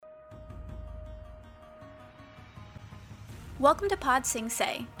Welcome to Pod Sing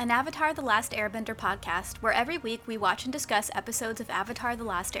Se, an Avatar The Last Airbender podcast where every week we watch and discuss episodes of Avatar The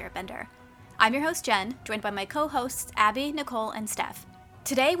Last Airbender. I'm your host Jen, joined by my co-hosts Abby, Nicole, and Steph.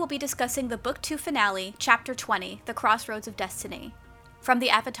 Today we'll be discussing the Book 2 finale, Chapter 20, The Crossroads of Destiny. From the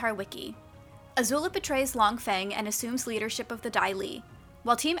Avatar Wiki. Azula betrays Long Feng and assumes leadership of the Dai Li.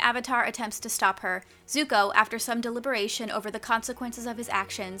 While Team Avatar attempts to stop her, Zuko, after some deliberation over the consequences of his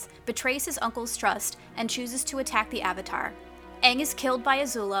actions, betrays his uncle's trust and chooses to attack the Avatar. Aang is killed by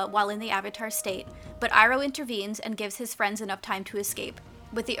Azula while in the Avatar state, but Iroh intervenes and gives his friends enough time to escape.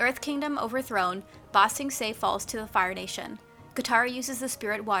 With the Earth Kingdom overthrown, Ba Sing Se falls to the Fire Nation. Katara uses the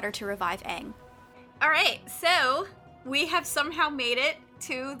Spirit Water to revive Aang. Alright, so we have somehow made it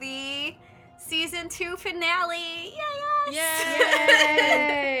to the Season 2 finale! Yes!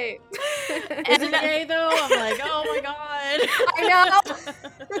 Yay! Is it yay though? I'm like, oh my god. I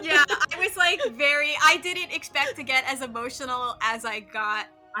know! Yeah, I was like I didn't expect to get as emotional as I got.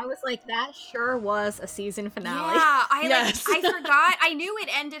 I was like, that sure was a season finale. Yeah, I Yes. forgot. I knew it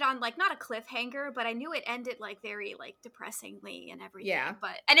ended on like not a cliffhanger, but I knew it ended like very like depressingly and everything. Yeah.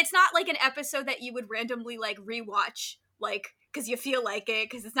 And it's not like an episode that you would randomly like rewatch, like because you feel like it,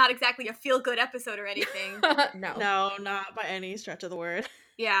 because it's not exactly a feel good episode or anything. No. No, not by any stretch of the word.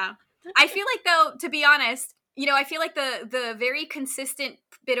 Yeah, I feel like though, to be honest, I feel like the very consistent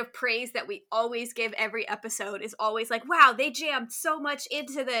bit of praise that we always give every episode is always like, wow, they jammed so much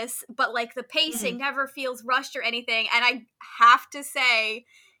into this, but like the pacing never feels rushed or anything. And I have to say,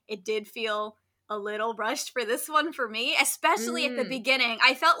 it did feel a little rushed for this one for me, especially at the beginning.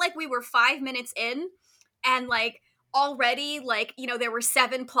 I felt like we were 5 minutes in and like already like, there were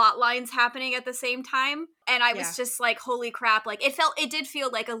 7 plot lines happening at the same time. And I was just like, holy crap. Like it did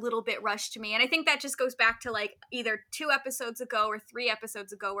feel like a little bit rushed to me. And I think that just goes back to like either 2 episodes ago or 3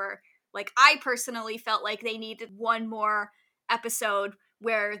 episodes ago where like I personally felt like they needed one more episode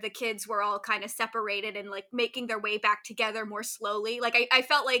where the kids were all kind of separated and like making their way back together more slowly. Like I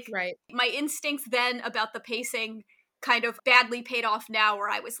felt like my instincts then about the pacing kind of badly paid off now, where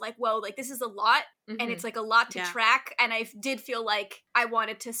I was like, whoa, like this is a lot and it's like a lot to track, and I did feel like I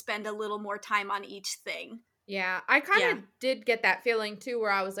wanted to spend a little more time on each thing. Yeah, I kind of did get that feeling too, where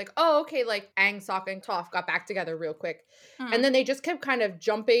I was like, oh, okay, like Aang, Sokka, and Toph got back together real quick. And then they just kept kind of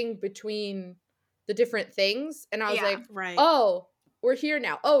jumping between the different things. And I was like, oh, we're here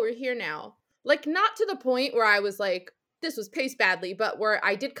now. Oh, we're here now. Like, not to the point where I was like, this was paced badly, but where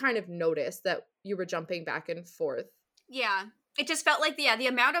I did kind of notice that you were jumping back and forth. Yeah. It just felt like, the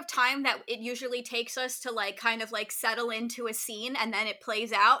amount of time that it usually takes us to, like, kind of, like, settle into a scene and then it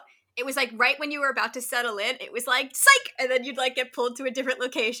plays out. It was, like, right when you were about to settle in, it was, like, psych! And then you'd, like, get pulled to a different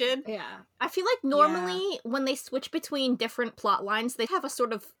location. Yeah. I feel like normally when they switch between different plot lines, they have a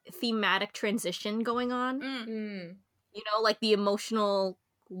sort of thematic transition going on. Like the emotional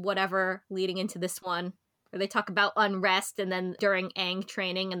whatever leading into this one. Where they talk about unrest, and then during Aang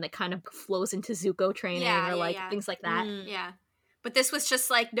training, and that kind of flows into Zuko training, things like that. Yeah. But this was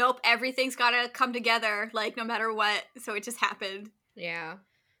just like, nope, everything's gotta come together, like, no matter what. So it just happened. Yeah.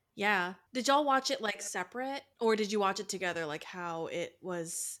 Yeah. Did y'all watch it, like, separate? Or did you watch it together, like, how it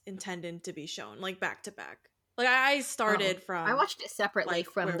was intended to be shown? Like, back to back? Like, I started from... I watched it separately like,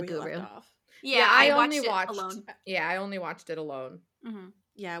 from where the we Guru. left off. Yeah, I watched only it watched alone. Yeah, I only watched it alone. Mm-hmm.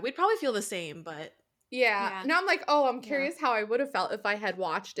 Yeah, we'd probably feel the same, but... Yeah. Now I'm like, oh, I'm curious how I would have felt if I had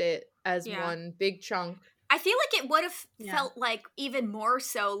watched it as one big chunk. I feel like it would have felt like even more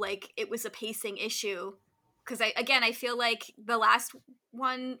so like it was a pacing issue. Because I feel like the last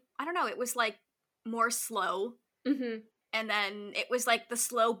one, I don't know, it was like more slow. Mm-hmm. And then it was like the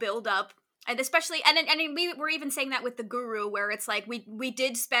slow build up. And especially, and we were even saying that with the Guru, where it's like we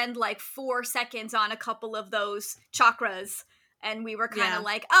did spend like 4 seconds on a couple of those chakras. And we were kind of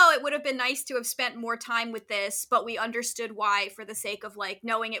like, oh, it would have been nice to have spent more time with this, but we understood why for the sake of, like,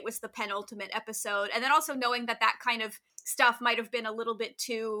 knowing it was the penultimate episode. And then also knowing that kind of stuff might have been a little bit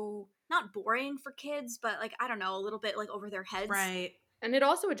too, not boring for kids, but, like, I don't know, a little bit, like, over their heads. Right. And it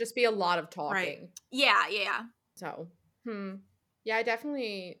also would just be a lot of talking. Right. Yeah. So, yeah, I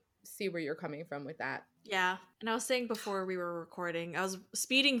definitely see where you're coming from with that. Yeah. And I was saying before we were recording, I was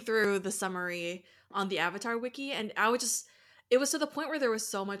speeding through the summary on the Avatar Wiki, and I would just... It was to the point where there was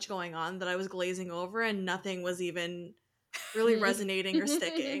so much going on that I was glazing over and nothing was even really resonating or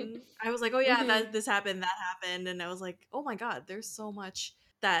sticking. I was like, oh yeah, this happened, that happened. And I was like, oh my God, there's so much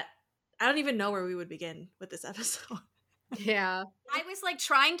that I don't even know where we would begin with this episode. Yeah. I was like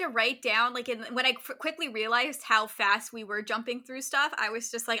trying to write down, like when I quickly realized how fast we were jumping through stuff, I was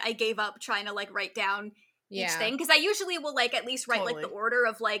just like, I gave up trying to like write down each thing, because I usually will like at least write like the order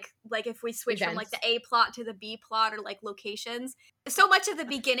of like if we switch from like the A plot to the B plot, or like locations. So much of the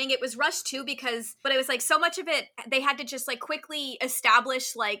beginning it was rushed too, but it was like so much of it they had to just like quickly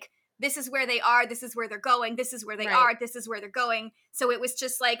establish like this is where they are, this is where they're going, this is where they are, this is where they're going. So it was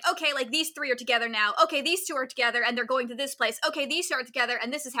just like, okay, like these three are together now. Okay, these two are together and they're going to this place. Okay, these two are together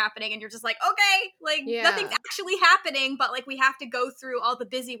and this is happening. And you're just like, okay, like nothing's actually happening, but like we have to go through all the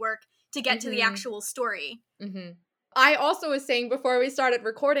busy work to get to the actual story. Mm-hmm. I also was saying before we started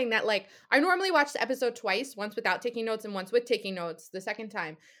recording that like I normally watch the episode twice, once without taking notes and once with taking notes the second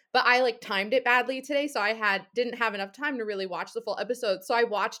time. But I like timed it badly today, so I didn't have enough time to really watch the full episode. So I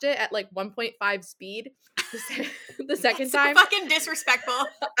watched it at like 1.5 speed the second time. So fucking disrespectful.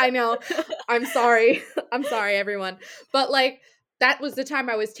 I know. I'm sorry. I'm sorry, everyone. But like that was the time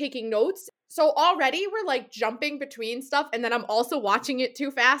I was taking notes. So already we're like jumping between stuff, and then I'm also watching it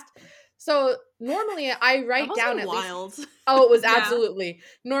too fast. So normally I write down at least. Oh, it was absolutely.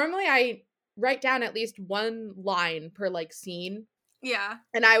 Normally I write down at least one line per like scene. Yeah.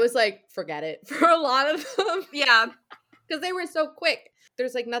 And I was like, forget it for a lot of them. Yeah. Because they were so quick.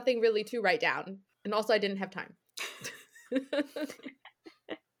 There's like nothing really to write down. And also I didn't have time. I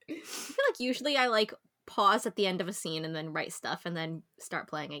feel like usually I like pause at the end of a scene and then write stuff and then start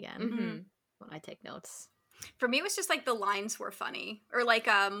playing again when I take notes. For me, it was just like the lines were funny, or like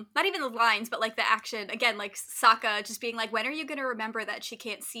not even the lines, but like the action. Again, like Sokka just being like, "When are you gonna remember that she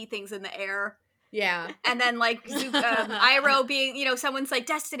can't see things in the air?" Yeah, and then like Iroh being, you know, someone's like,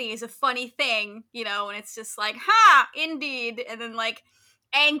 "Destiny is a funny thing," you know, and it's just like, "Ha, indeed," and then like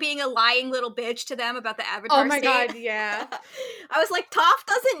Aang being a lying little bitch to them about the Avatar. Oh my state. God, yeah. I was like, Toph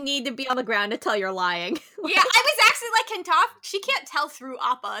doesn't need to be on the ground to tell you're lying. Yeah, I was actually like, can Toph? She can't tell through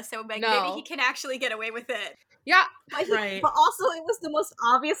Appa, so like maybe he can actually get away with it. Yeah, right. But also, it was the most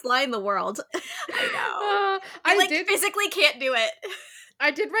obvious lie in the world. I know. I like physically can't do it. I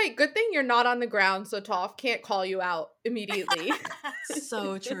did write, good thing you're not on the ground, so Toph can't call you out immediately.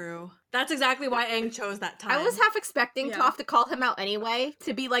 So true. That's exactly why Aang chose that time. I was half expecting Toph to call him out anyway,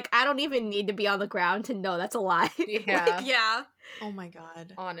 to be like, I don't even need to be on the ground to know that's a lie. Yeah. Like, yeah. Oh my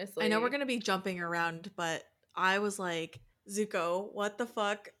God. Honestly. I know we're going to be jumping around, but I was like, Zuko, what the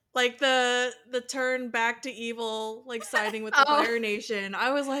fuck? Like the turn back to evil, like siding with the Fire Nation.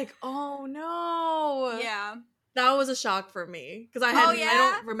 I was like, oh no. Yeah. That was a shock for me because I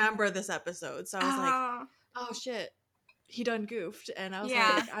don't remember this episode, so I was like, "Oh shit, he done goofed," and I was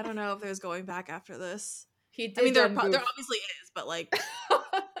like, "I don't know if there's going back after this." He did. I mean, there obviously is, but like that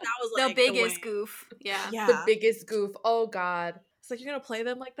was like the biggest goof. Yeah, the biggest goof. Oh God, it's like you're gonna play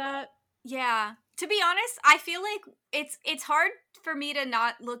them like that. Yeah. To be honest, I feel like it's hard for me to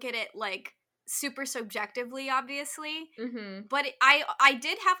not look at it like super subjectively, obviously. Mm-hmm. But I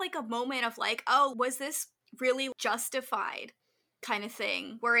did have like a moment of like, oh, was this really justified kind of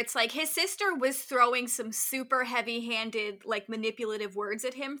thing, where it's like his sister was throwing some super heavy-handed like manipulative words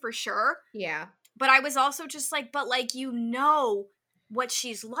at him for sure. Yeah. But I was also just like, but like, you know what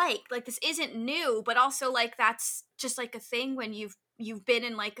she's like this isn't new, but also like that's just like a thing when you've been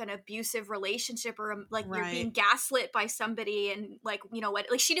in like an abusive relationship, or like you're being gaslit by somebody, and like, you know what,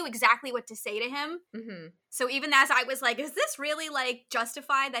 like she knew exactly what to say to him. Mm-hmm. So even as I was like, is this really like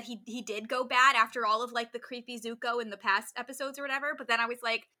justified that he did go bad after all of like the creepy Zuko in the past episodes or whatever? But then I was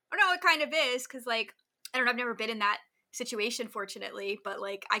like, oh no, it kind of is, because like, I don't know, I've never been in that situation, fortunately, but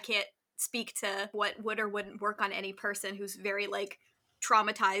like I can't speak to what would or wouldn't work on any person who's very like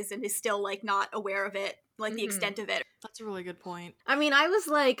traumatized and is still like not aware of it, like the extent of it. That's a really good point. I mean, I was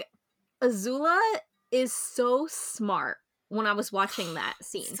like, Azula is so smart when I was watching that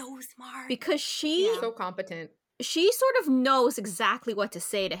scene. So smart. Because she so competent. She sort of knows exactly what to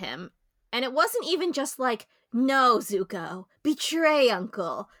say to him. And it wasn't even just like, no, Zuko, betray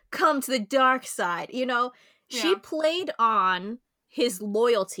Uncle, come to the dark side, you know? Yeah. She played on his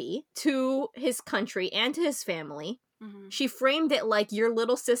loyalty to his country and to his family. Mm-hmm. She framed it like your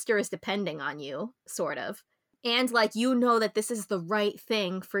little sister is depending on you, sort of. And, like, you know that this is the right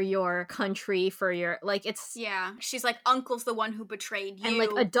thing for your country, for your, like, it's... Yeah, she's like, Uncle's the one who betrayed you. And, like,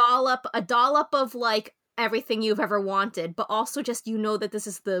 a dollop of, like, everything you've ever wanted, but also just, you know that this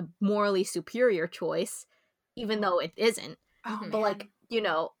is the morally superior choice, even though it isn't. Oh, but, man. like, you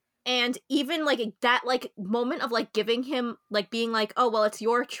know, and even, like, that, like, moment of, like, giving him, like, being like, oh, well, it's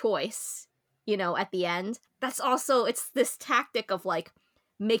your choice, you know, at the end. That's also, it's this tactic of, like,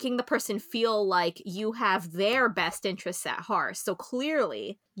 making the person feel like you have their best interests at heart. So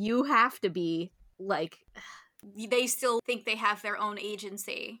clearly, you have to be, like... They still think they have their own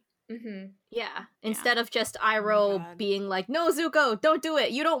agency. Mm-hmm. Yeah. Instead of just Iroh being like, no, Zuko, don't do it.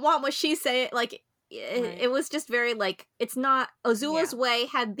 You don't want what she say. Like, it was just very like, it's not, Azula's way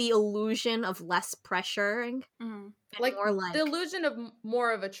had the illusion of less pressuring. Like, more like the illusion of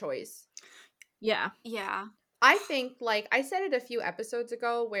more of a choice. Yeah. I think, like, I said it a few episodes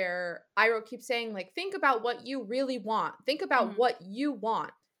ago where Iroh keeps saying, like, think about what you really want. Think about what you want.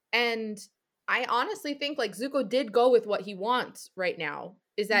 And I honestly think, like, Zuko did go with what he wants right now,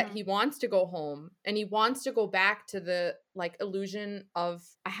 is that he wants to go home and he wants to go back to the, like, illusion of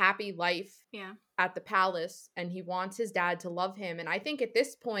a happy life at the palace, and he wants his dad to love him. And I think at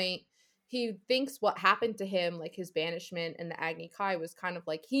this point, he thinks what happened to him, like his banishment and the Agni Kai, was kind of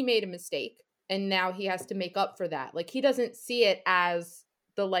like he made a mistake. And now he has to make up for that. Like, he doesn't see it as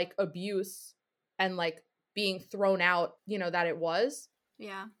the, like, abuse and, like, being thrown out, you know, that it was.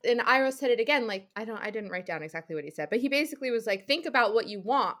 Yeah. And Iroh said it again, like, I didn't write down exactly what he said, but he basically was like, think about what you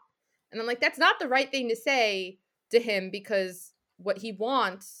want. And I'm like, that's not the right thing to say to him, because what he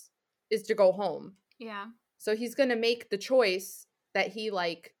wants is to go home. Yeah. So he's going to make the choice that he,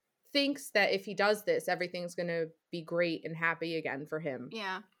 like, thinks that if he does this, everything's going to be great and happy again for him.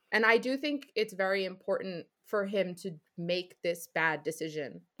 Yeah. And I do think it's very important for him to make this bad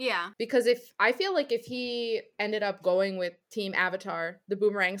decision. Yeah. Because I feel like if he ended up going with Team Avatar, the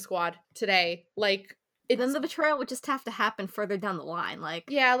Boomerang Squad today, like, then the betrayal would just have to happen further down the line. Like,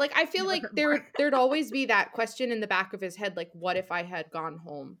 yeah, like, I feel like there'd always be that question in the back of his head, like, what if I had gone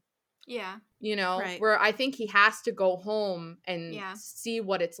home? Yeah. You know, where I think he has to go home and see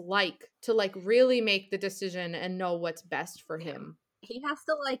what it's like to, like, really make the decision and know what's best for him. He has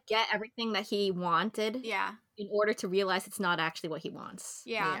to, like, get everything that he wanted. Yeah. In order to realize it's not actually what he wants.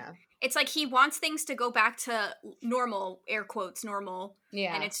 Yeah. It's like he wants things to go back to normal, air quotes, normal.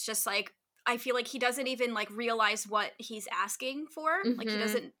 Yeah. And it's just like, I feel like he doesn't even, like, realize what he's asking for. Like, he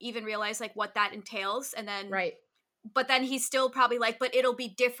doesn't even realize, like, what that entails. And then. Right. But then he's still probably like, but it'll be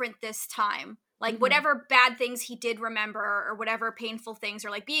different this time. Like, whatever bad things he did remember, or whatever painful things,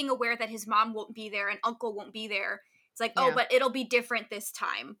 or, like, being aware that his mom won't be there and uncle won't be there. It's like, oh, but it'll be different this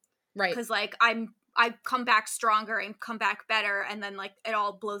time. Right. Because, like, I come back stronger and come back better, and then, like, it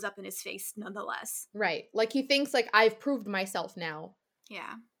all blows up in his face nonetheless. Right. Like, he thinks, like, I've proved myself now.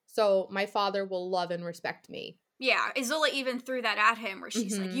 Yeah. So my father will love and respect me. Yeah. Azula even threw that at him, where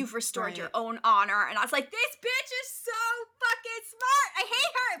she's like, you've restored your own honor. And I was like, this bitch is so fucking smart. I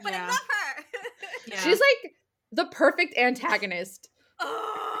hate her, but I love her. She's, like, the perfect antagonist.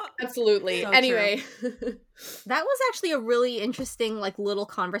 Absolutely. So anyway. That was actually a really interesting, like, little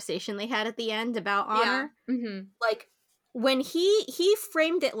conversation they had at the end about honor. Like, when he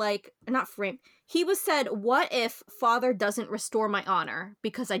framed it, like, not framed, he was said, what if father doesn't restore my honor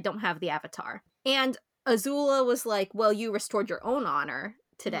because I don't have the Avatar? And Azula was like, well, you restored your own honor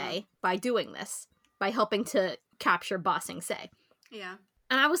today by doing this, by helping to capture Ba Sing Se. Yeah.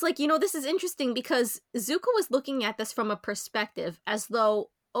 And I was like, you know, this is interesting, because Zuko was looking at this from a perspective as though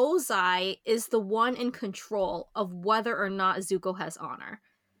Ozai is the one in control of whether or not Zuko has honor.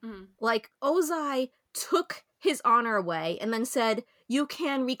 Like, Ozai took his honor away and then said, you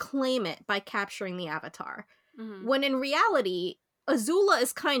can reclaim it by capturing the Avatar. When in reality, Azula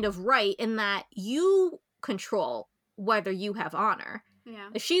is kind of right in that you control whether you have honor. Yeah.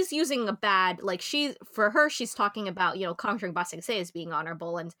 She's using a bad, like, for her, she's talking about, you know, conquering Ba Sing Se as being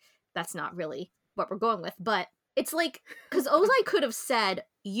honorable, and that's not really what we're going with. But it's like, because Ozai could have said,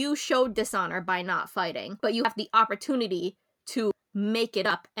 you showed dishonor by not fighting, but you have the opportunity to make it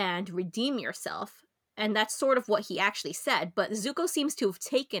up and redeem yourself. And that's sort of what he actually said. But Zuko seems to have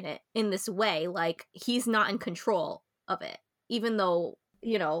taken it in this way, like, he's not in control of it. Even though,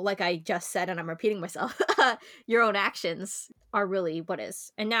 you know, like I just said, and I'm repeating myself, your own actions are really what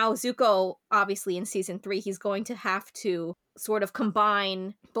is. And now Zuko, obviously in season 3, he's going to have to sort of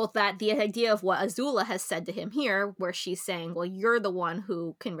combine both the idea of what Azula has said to him here, where she's saying, well, you're the one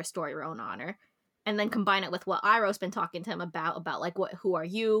who can restore your own honor, and then combine it with what Iroh's been talking to him about like, who are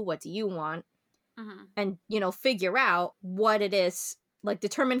you? What do you want? And, you know, figure out what it is, like,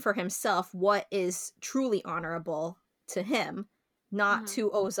 determine for himself what is truly honorable to him, not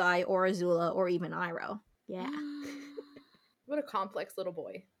to Ozai or Azula or even Iroh. Yeah. What a complex little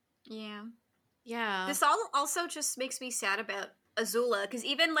boy. Yeah. Yeah. This also just makes me sad about Azula, because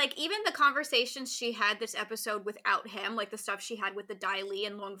even the conversations she had this episode without him, like the stuff she had with the Dai Li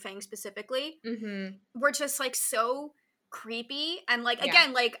and Long Feng specifically, were just, like, so creepy. And, like,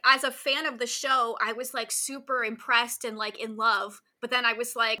 again, like, as a fan of the show, I was, like, super impressed and, like, in love. But then I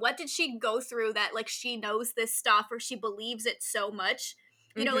was like, what did she go through that, like, she knows this stuff or she believes it so much?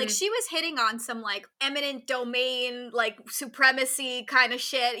 You know, like she was hitting on some like eminent domain, like supremacy kind of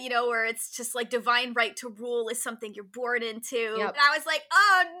shit, you know, where it's just like divine right to rule is something you're born into. Yep. And I was like,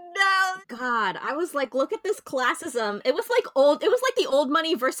 oh no. God, I was like, look at this classism. It was like the old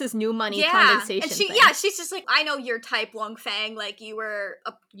money versus new money condensation. And she's just like, I know your type, Long Fang. Like you were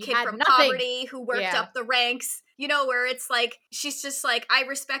a kid from poverty who worked up the ranks. You know, where it's like, she's just like, I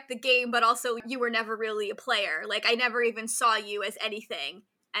respect the game, but also you were never really a player. Like, I never even saw you as anything.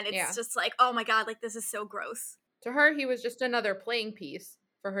 And it's just like, oh my God, like, this is so gross. To her, he was just another playing piece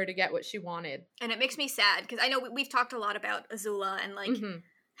for her to get what she wanted. And it makes me sad, because I know we've talked a lot about Azula and, like,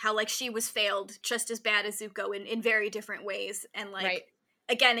 how, like, she was failed just as bad as Zuko in very different ways. And, like,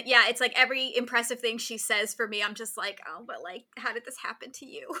 again, it's like every impressive thing she says for me, I'm just like, oh, but, like, how did this happen to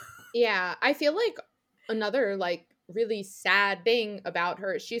you? Yeah, I feel like another like really sad thing about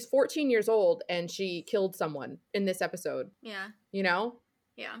her, she's 14 years old and she killed someone in this episode. Yeah. You know?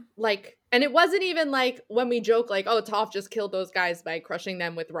 Yeah. Like, and it wasn't even like when we joke like, oh, Toph just killed those guys by crushing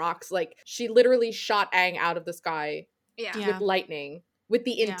them with rocks. Like, she literally shot Aang out of the sky with lightning with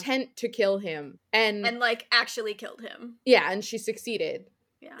the intent to kill him. And like actually killed him. Yeah, and she succeeded.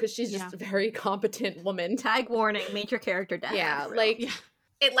 Yeah. Because she's just a very competent woman. Tag warning, major character death. Yeah, like... Yeah.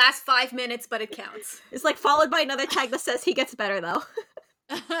 It lasts 5 minutes, but it counts. It's like followed by another tag that says he gets better, though.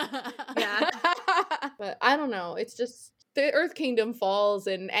 Yeah. But I don't know. It's just the Earth Kingdom falls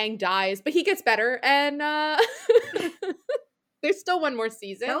and Aang dies, but he gets better. And there's still one more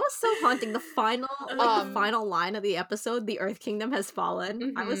season. That was so haunting. The final, the final line of the episode, the Earth Kingdom has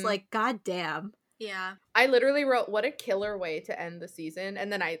fallen. I was like, God damn. Yeah. I literally wrote, what a killer way to end the season.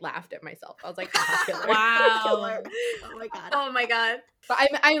 And then I laughed at myself. I was like, killer. Wow. Killer. Oh my God. Oh my God. But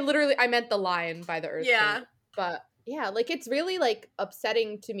I meant the line by the Earth King. But yeah, like, it's really like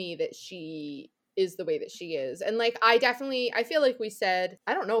upsetting to me that she is the way that she is. And like, I feel like we said,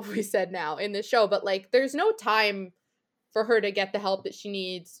 I don't know if we said now in this show, but like, there's no time for her to get the help that she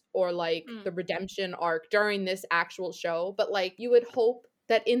needs or like the redemption arc during this actual show. But like, you would hope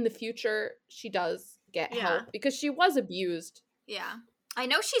that in the future she does get help, because she was abused. Yeah. I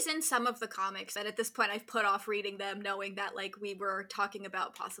know she's in some of the comics, and at this point I've put off reading them knowing that like we were talking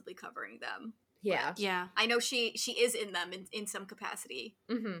about possibly covering them. Yeah. Yeah. I know she is in them in some capacity.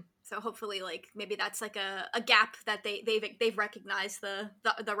 Mm-hmm. So hopefully like maybe that's like a gap that they've recognized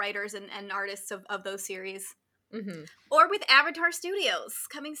the writers and artists of those series. Mm-hmm. Or with Avatar Studios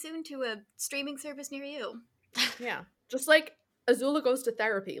coming soon to a streaming service near you. Yeah. Just like Azula goes to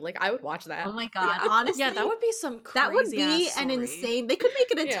therapy. Like, I would watch that. Oh my God. Honestly. Yeah, that would be some crazy That would be an insane... They could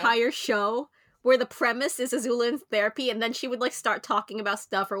make an entire show where the premise is Azula in therapy, and then she would, like, start talking about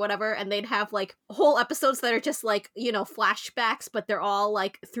stuff or whatever, and they'd have, like, whole episodes that are just, like, you know, flashbacks, but they're all,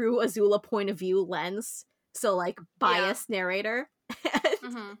 like, through Azula point of view lens. So, like, biased narrator.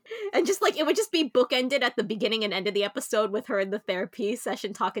 And just, like, it would just be bookended at the beginning and end of the episode with her in the therapy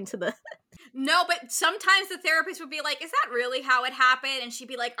session talking to the... No, but sometimes the therapist would be like, is that really how it happened? And she'd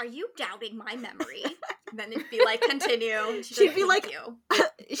be like, are you doubting my memory? And then it'd be like, continue. She'd be like,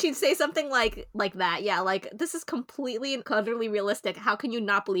 she'd say something like that. Yeah, like, this is completely and utterly realistic. How can you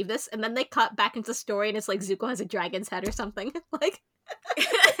not believe this? And then they cut back into story and it's like Zuko has a dragon's head or something. Like...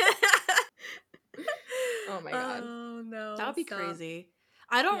 Oh my God. Oh no. That would be crazy.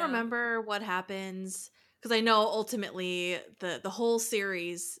 I don't remember what happens, because I know ultimately the whole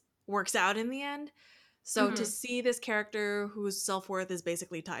series works out in the end. So to see this character whose self-worth is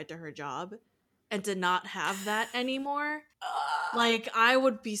basically tied to her job and to not have that anymore, like, I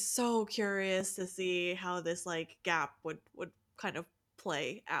would be so curious to see how this like gap would kind of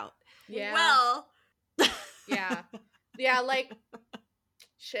play out. Yeah. Well. Yeah, like,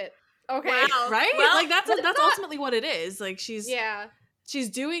 shit. Okay. Wow. Right? Well, like, that's ultimately what it is. Like, she's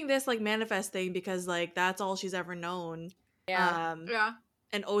doing this like manifest thing because like that's all she's ever known. Yeah.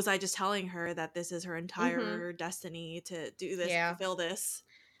 And Ozai just telling her that this is her entire destiny to do this, fulfill this.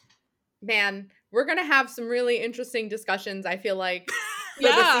 Man, we're gonna have some really interesting discussions, I feel like, for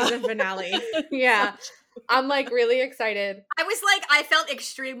the season finale. Yeah. I'm like really excited. I was like, I felt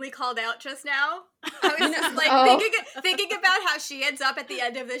extremely called out just now. I was just like thinking about how she ends up at the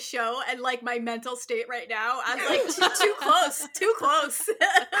end of the show, and like my mental state right now, I'm like, too close.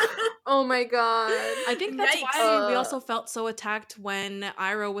 Oh my God. I think that's why we also felt so attacked when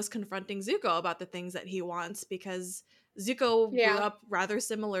Iroh was confronting Zuko about the things that he wants, because Zuko grew up rather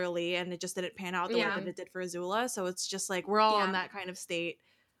similarly and it just didn't pan out the way that it did for Azula. So it's just like we're all in that kind of state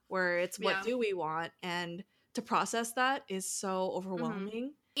where it's what do we want, and to process that is so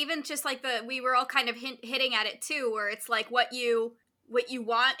overwhelming. Even just like we were all kind of hitting at it too, where it's like what you what you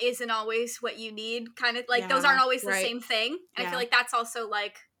want isn't always what you need, kind of like those aren't always the same thing. And I feel like that's also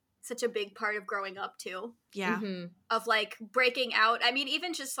like such a big part of growing up too. Yeah. Of like breaking out. I mean,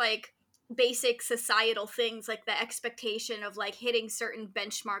 even just like basic societal things, like the expectation of like hitting certain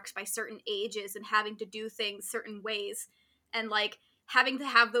benchmarks by certain ages and having to do things certain ways, and like having to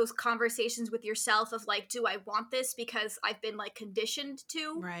have those conversations with yourself of like, do I want this because I've been like conditioned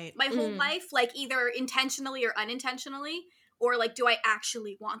to my whole life, like either intentionally or unintentionally, or like, do I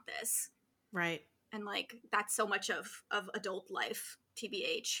actually want this? Right. And like, that's so much of adult life,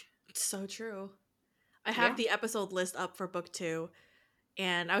 TBH. It's so true. I have the episode list up for book 2,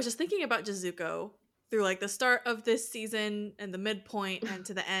 and I was just thinking about Zuko through like the start of this season and the midpoint and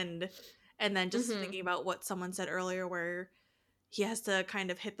to the end, and then just thinking about what someone said earlier where he has to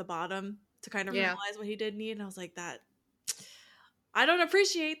kind of hit the bottom to kind of realize what he did need, and I was like, that I don't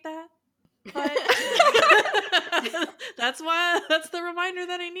appreciate that, but that's the reminder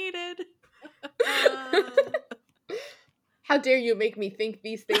that I needed. How dare you make me think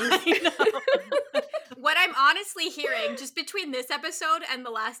these things? I know. What I'm honestly hearing, just between this episode and the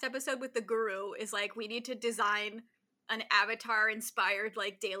last episode with the guru, is like, we need to design an Avatar-inspired,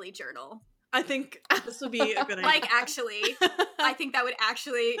 like, daily journal. I think this would be a good idea. Like, actually, I think that would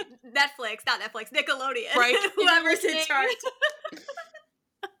actually, Nickelodeon, right? Whoever's in charge.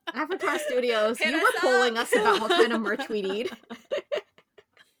 Avatar Studios, Hit you us were up. polling us about what kind of merch we need.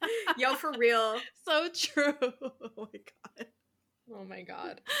 Yo, for real. So true. Oh my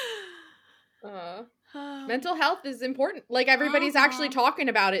god. Mental health is important. Like, everybody's actually talking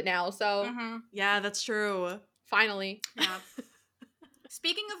about it now, so yeah, that's true. Finally. Yeah.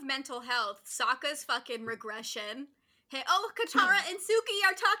 Speaking of mental health, Sokka's fucking regression. Hey, Katara and Suki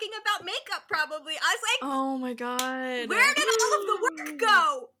are talking about makeup probably. I was like, oh my god. Where did all of the work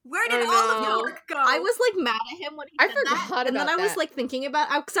go? Where did all of the work go? I was like mad at him when he did that. And then I was like thinking about,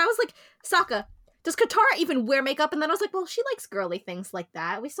 because I was like, Sokka, does Katara even wear makeup? And then I was like, well, she likes girly things like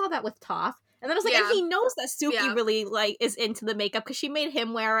that. We saw that with Toph. And then I was like, and he knows that Suki really like is into the makeup because she made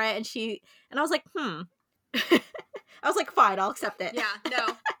him wear it, and I was like, I was like, fine, I'll accept it. Yeah, no.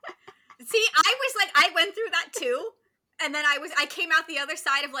 See, I was like, I went through that too, and then I came out the other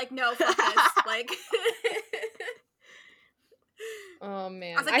side of like, no, fuck this, like. Oh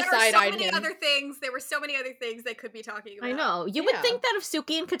man, I was like, there were so many other things they could be talking about. I know. You would think that if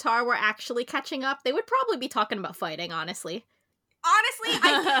Suki and Katara were actually catching up, they would probably be talking about fighting, honestly. Honestly,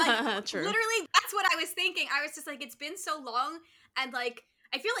 I feel like, True. literally, that's what I was thinking. I was just like, it's been so long, and like,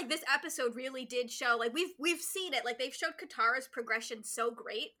 I feel like this episode really did show, like, we've seen it, like, they've showed Katara's progression so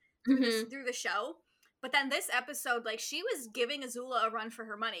great through the show, but then this episode, like, she was giving Azula a run for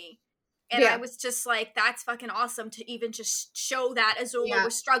her money, and I was just like, that's fucking awesome to even just show that Azula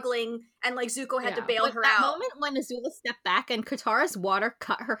was struggling, and, like, Zuko had to bail her out. That moment when Azula stepped back and Katara's water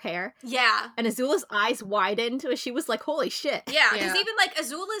cut her hair. Yeah. And Azula's eyes widened, and she was like, holy shit. Yeah, because even, like,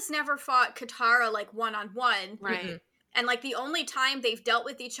 Azula's never fought Katara, like, one-on-one. Right. And, like, the only time they've dealt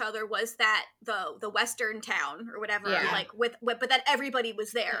with each other was that, the western town, or whatever, like, but then everybody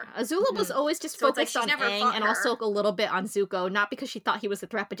was there. Yeah. Azula was always just focused on Aang, and also a little bit on Zuko, not because she thought he was a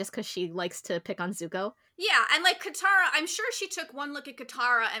threat, but just because she likes to pick on Zuko. Yeah, and, like, Katara, I'm sure she took one look at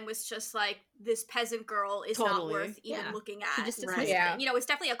Katara and was just like, this peasant girl is not worth even looking at. She just You know, it's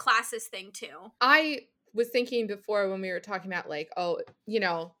definitely a classist thing, too. I was thinking before when we were talking about, like,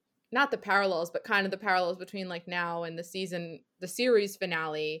 not the parallels, but kind of the parallels between, like, now and the series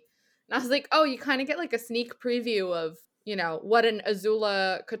finale. And I was like, you kind of get, like, a sneak preview of, what an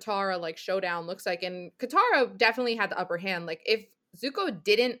Azula-Katara, like, showdown looks like. And Katara definitely had the upper hand. Like, if Zuko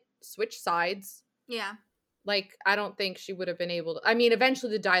didn't switch sides, like, I don't think she would have been able to. I mean,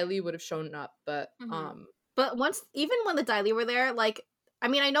 eventually the Dai Li would have shown up, but But even when the Dai Li were there, like, I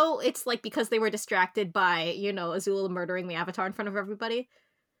mean, I know it's, like, because they were distracted by, Azula murdering the Avatar in front of everybody.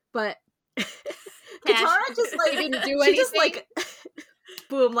 But Katara just, like, didn't do anything. She just, like,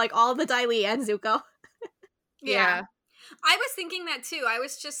 boom, like, all the Dai Li and Zuko. Yeah. I was thinking that, too. I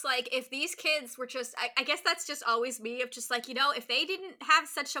was just, like, if these kids were just, I guess that's just always me, of just, like, if they didn't have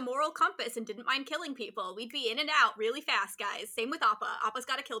such a moral compass and didn't mind killing people, we'd be in and out really fast, guys. Same with Appa. Appa's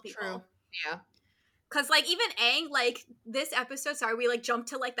gotta kill people. True. Yeah. Because, like, even Aang, like, this episode, sorry, we, like, jumped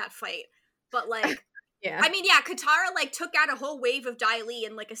to, like, that fight. But, like... Yeah. I mean, yeah, Katara, like, took out a whole wave of Dai Li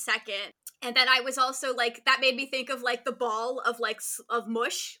in, like, a second. And then I was also, like, that made me think of, like, the ball of, like, of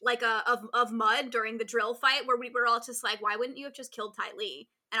mush, like, of mud during the drill fight, where we were all just like, why wouldn't you have just killed Dai Li?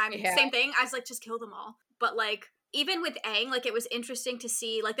 And same thing, I was like, just kill them all. But, like, even with Aang, like, it was interesting to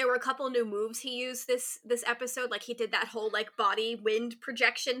see, like, there were a couple new moves he used this episode. Like, he did that whole, like, body wind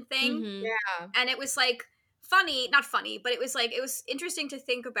projection thing. Yeah. And it was, like... not funny, but it was interesting to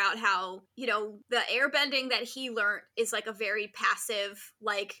think about how, you know, the airbending that he learned is like a very passive,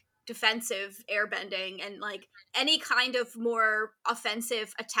 like defensive airbending, and like any kind of more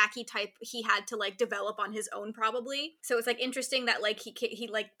offensive attacky type he had to like develop on his own probably. So it's like interesting that like he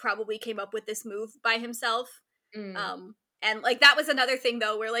like probably came up with this move by himself. And like that was another thing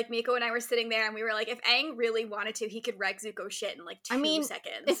though, where like Miko and I were sitting there and we were like, if Aang really wanted to, he could wreck Zuko's shit in like 2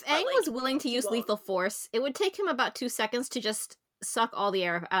 seconds. If Aang was willing to use lethal force, it would take him about 2 seconds to just suck all the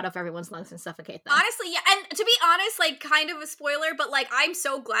air out of everyone's lungs and suffocate them. Honestly, yeah. And to be honest, like kind of a spoiler, but like I'm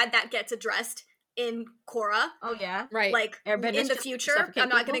so glad that gets addressed in Korra. Oh yeah, right. Like Airbenders in the future, I'm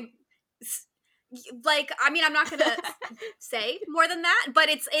not gonna. Like, I mean, I'm not gonna say more than that, but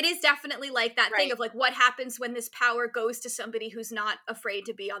it is definitely like that thing of like what happens when this power goes to somebody who's not afraid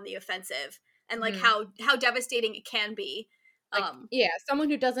to be on the offensive, and like how devastating it can be. Like, someone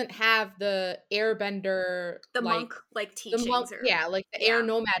who doesn't have the airbender, the monk like teachings, like the air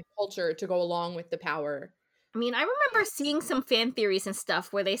nomad culture to go along with the power. I mean, I remember seeing some fan theories and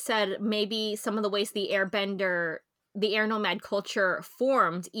stuff where they said maybe some of the ways the air nomad culture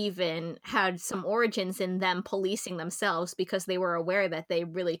formed even had some origins in them policing themselves, because they were aware that they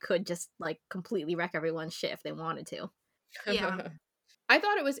really could just like completely wreck everyone's shit if they wanted to. Yeah. I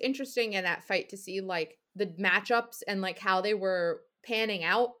thought it was interesting in that fight to see like the matchups and like how they were panning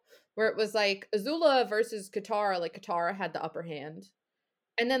out, where it was like Azula versus Katara, like Katara had the upper hand.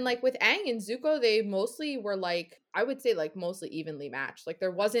 And then like with Aang and Zuko, they mostly were like, I would say like mostly evenly matched. Like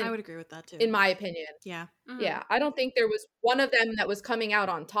there wasn't, I would agree with that too. in my opinion. Yeah. Mm-hmm. Yeah. I don't think there was one of them that was coming out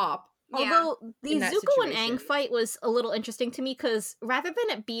on top. Although the Zuko and situation. Aang fight was a little interesting to me, because rather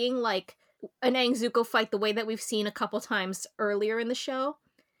than it being like an Aang Zuko fight the way that we've seen a couple times earlier in the show,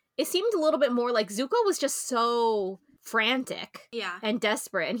 it seemed a little bit more like Zuko was just so frantic and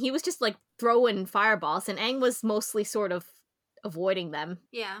desperate, and he was just like throwing fireballs, and Aang was mostly sort of avoiding them.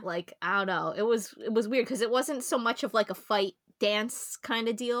 Like, I don't know, it was weird because it wasn't so much of like a fight dance kind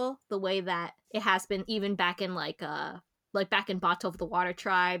of deal the way that it has been even back in like back in Bato of the Water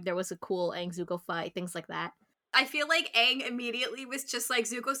Tribe. There was a cool Aang Zuko fight, things like that. I feel like Aang immediately was just like,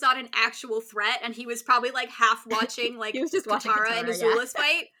 Zuko's not an actual threat, and he was probably like half watching like he was just watching Katara and Azula's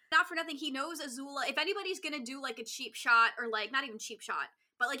fight. Not for nothing, he knows Azula. If anybody's gonna do like a cheap shot, or like not even cheap shot,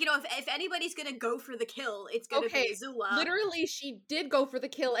 but like, you know, if anybody's gonna go for the kill, it's gonna be Azula. Literally, she did go for the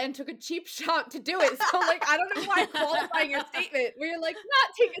kill and took a cheap shot to do it. So like, I don't know why I'm qualifying your statement where you're like,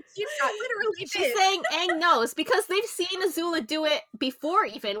 not take a cheap shot. Literally, she's saying Aang knows because they've seen Azula do it before,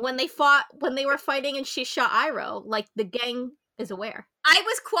 even when they were fighting and she shot Iroh. Like, the gang is aware. I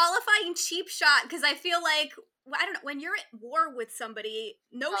was qualifying cheap shot because I feel like, I don't know, when you're at war with somebody,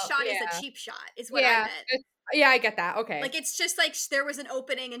 no shot is a cheap shot, is what I meant. Yeah, I get that. Okay. Like, it's just like there was an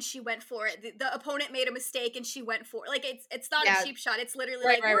opening and she went for it. The opponent made a mistake and she went for it. Like, it's not a cheap shot. It's literally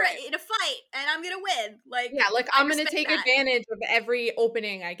we're in a fight and I'm gonna win. Like, like I'm gonna take advantage of every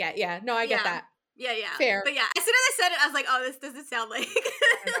opening I get. Yeah, no, I get that. Yeah, fair. But yeah, as soon as I said it, I was like, oh, this doesn't sound like.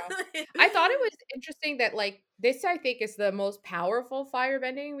 I thought it was interesting that like this, I think, is the most powerful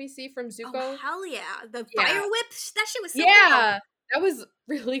firebending we see from Zuko. Oh, hell yeah, the fire whip. That shit was so cool. That was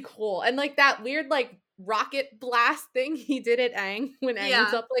really cool, and like that weird like rocket blast thing he did at Aang when Aang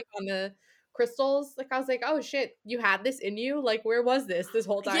was up like on the crystals. Like, I was like, oh shit, you had this in you? Like, where was this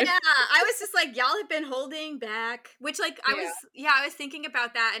whole time? Yeah, I was just like, y'all have been holding back. Which like I was thinking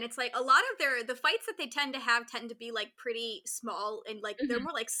about that, and it's like a lot of the fights that they tend to be like pretty small, and like they're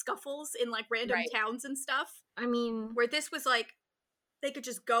more like scuffles in like random towns and stuff. I mean, where this was like they could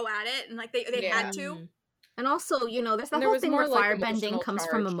just go at it and like they had to. And also, you know, there's the whole thing where firebending comes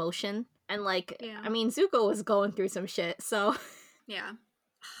from emotion. And, like, I mean, Zuko was going through some shit, so. Yeah.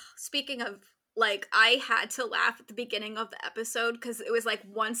 Speaking of, like, I had to laugh at the beginning of the episode, because it was, like,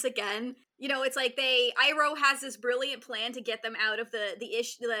 once again, you know, it's like Iroh has this brilliant plan to get them out of the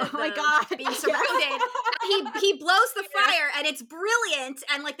issue, my God, being surrounded. He blows the fire, and it's brilliant,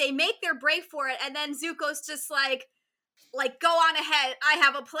 and, like, they make their break for it, and then Zuko's just like, go on ahead, I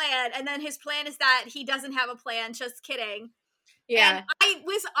have a plan, and then his plan is that he doesn't have a plan, just kidding. Yeah. And I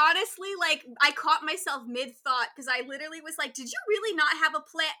was honestly like, I caught myself mid-thought, because I literally was like, did you really not have a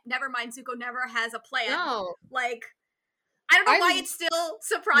plan? Never mind, Zuko never has a plan. No. Like, I don't know why it's still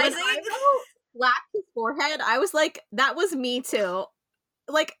surprising. When Iroh slapped his forehead, I was like, that was me too.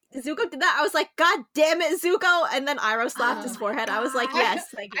 Like, Zuko did that, I was like, God damn it, Zuko! And then Iroh slapped his forehead. I was like,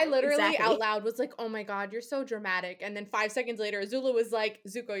 yes. I literally out loud was like, oh my God, you're so dramatic. And then 5 seconds later, Azula was like,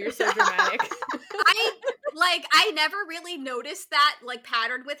 Zuko, you're so dramatic. I never really noticed that, like,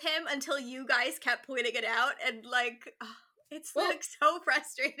 pattern with him until you guys kept pointing it out, and, like, It's like so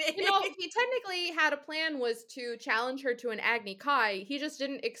frustrating. You know, he technically had a plan was to challenge her to an Agni Kai. He just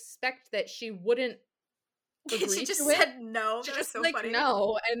didn't expect that she wouldn't agree she just to it. said no. She That was just so like funny.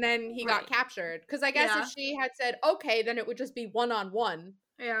 no, and then he got Right. captured. Because I guess Yeah. if she had said okay, then it would just be 1-on-1.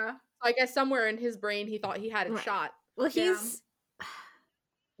 Yeah. So I guess somewhere in his brain he thought he had a Right. shot. Well, Yeah.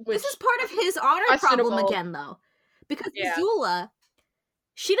 this is part of his honor problem questionable. again, though. Because Yeah. Azula,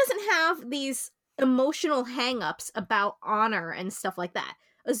 she doesn't have these emotional hang-ups about honor and stuff like that.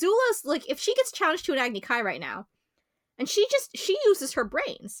 Azula's, like, if she gets challenged to an Agni Kai right now, and she uses her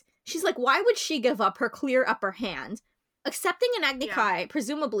brains. She's like, why would she give up her clear upper hand? Accepting an Agni Kai,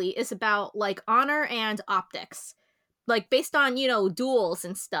 presumably, is about, like, honor and optics. Like, based on, you know, duels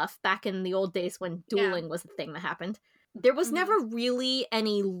and stuff back in the old days when dueling was a thing that happened. There was never really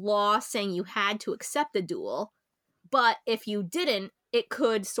any law saying you had to accept a duel, but if you didn't, it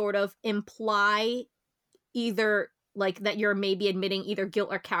could sort of imply either, like, that you're maybe admitting either guilt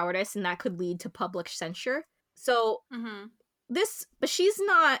or cowardice, and that could lead to public censure. So, but she doesn't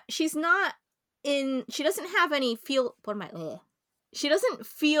have any she doesn't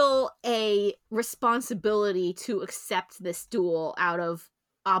feel a responsibility to accept this duel out of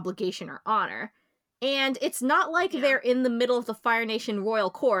obligation or honor. And it's not like they're in the middle of the Fire Nation royal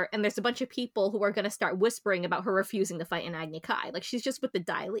court and there's a bunch of people who are going to start whispering about her refusing to fight in Agni Kai. Like, she's just with the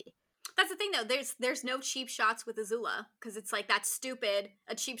Dai Li. That's the thing, though. There's no cheap shots with Azula, because it's like, that's stupid.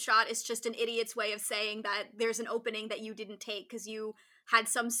 A cheap shot is just an idiot's way of saying that there's an opening that you didn't take because you had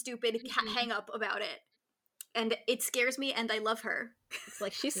some stupid hang up about it. And it scares me, and I love her. It's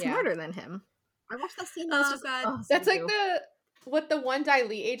like, she's smarter than him. I watched that scene. Oh, God. That's like what the one Dai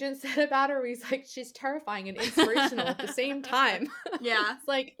Li agent said about her, where he's like, she's terrifying and inspirational at the same time. Yeah. It's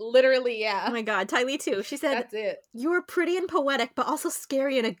like, literally, yeah. Oh my god, Ty Lee too. She said, that's it. You were pretty and poetic, but also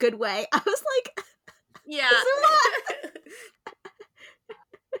scary in a good way. I was like, yeah.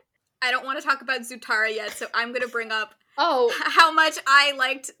 I don't want to talk about Zutara yet, so I'm going to bring up how much I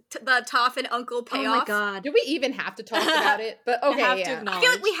liked the Toph and Uncle payoff. Oh my god. Do we even have to talk about it? But okay, I feel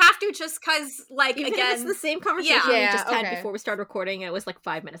like we have to, just because, like, Even again, if it's the same conversation we just had before we started recording, and it was like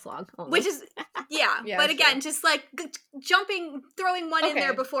 5 minutes long. Only. Which is, but again, just like throwing one in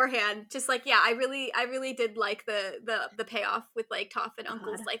there beforehand, just like, I really did like the payoff with like Toph and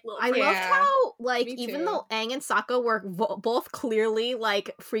Uncle's like little. I loved how, like, even though Aang and Sokka were both clearly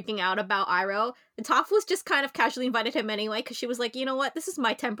like freaking out about Iroh, Toph was just kind of casually invited him anyway, because she was like, you know what, this is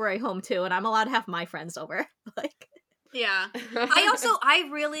my temporary home too, and I'm allowed to have my friends over. Like, yeah. I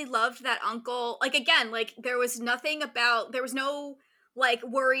really loved that Uncle, like, again, like, there was no like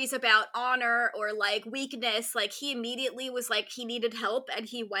worries about honor or like weakness. Like, he immediately was like, he needed help, and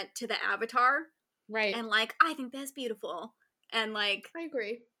he went to the Avatar, right? And like, I think that's beautiful, and like, I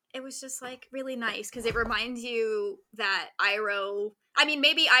agree. It was just like really nice, because it reminds you that Iroh, I mean,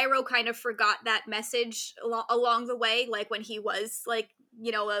 maybe Iroh kind of forgot that message along the way, like when he was like,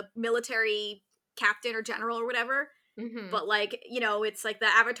 you know, a military captain or general or whatever. But like, you know, it's like the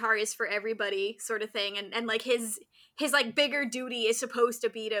Avatar is for everybody sort of thing, and like his like bigger duty is supposed to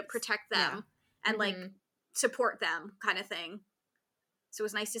be to protect them and like support them, kind of thing. So it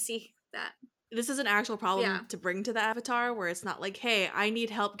was nice to see that. This is an actual problem to bring to the Avatar, where it's not like, hey, I need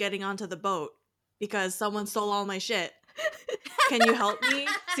help getting onto the boat because someone stole all my shit. Can you help me?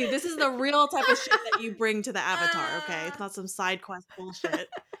 See, this is the real type of shit that you bring to the Avatar, okay? It's not some side quest bullshit.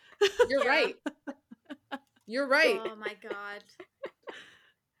 You're right. You're right. Oh my god.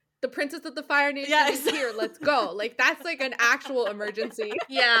 The Princess of the Fire Nation is here. Let's go. Like, that's like an actual emergency.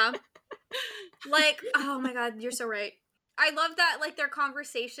 Yeah. Like, oh my god, you're so right. I love that, like, their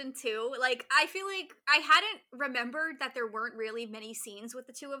conversation too. Like, I feel like I hadn't remembered that there weren't really many scenes with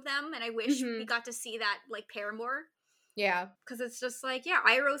the two of them, and I wish we got to see that, like, pair more. Yeah. Because it's just like,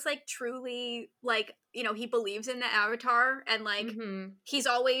 Iroh's like truly, like, you know, he believes in the Avatar, and like, he's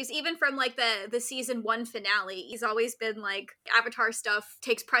always, even from like the season 1 finale, he's always been like, Avatar stuff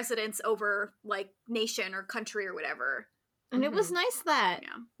takes precedence over like nation or country or whatever. And it was nice that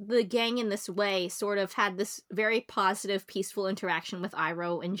the gang in this way sort of had this very positive, peaceful interaction with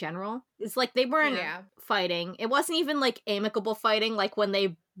Iroh in general. It's like they weren't fighting. It wasn't even like amicable fighting, like when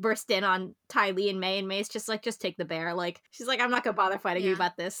they burst in on Ty Lee and May's just like, just take the bear. Like, she's like, I'm not gonna bother fighting you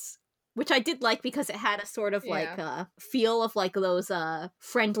about this. Which I did like, because it had a sort of like feel of like those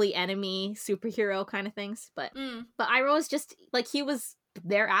friendly enemy superhero kind of things. But Iroh was just like, he was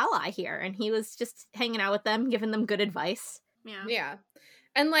their ally here, and he was just hanging out with them, giving them good advice. Yeah.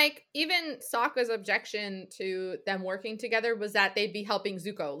 And like, even Sokka's objection to them working together was that they'd be helping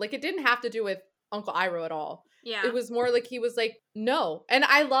Zuko. Like, it didn't have to do with Uncle Iroh at all. Yeah. It was more like he was like, no. And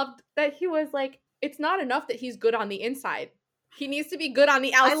I loved that he was like, it's not enough that he's good on the inside. He needs to be good on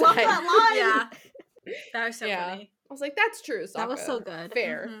the outside. I love that line. Yeah. That was so funny. I was like, that's true, Sokka. That was so good.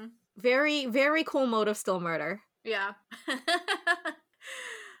 Fair. Mm-hmm. Very, very cool motive, still murder. Yeah.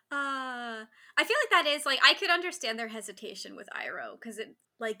 I feel like that is, like, I could understand their hesitation with Iroh, because it,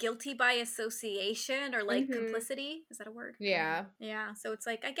 like, guilty by association or, like, complicity. Is that a word? Yeah. Yeah, so it's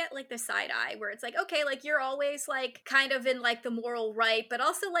like, I get, like, the side eye, where it's like, okay, like, you're always, like, kind of in, like, the moral right, but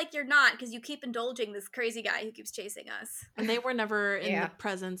also, like, you're not, because you keep indulging this crazy guy who keeps chasing us. And they were never in the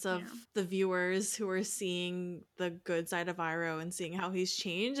presence of the viewers who are seeing the good side of Iroh and seeing how he's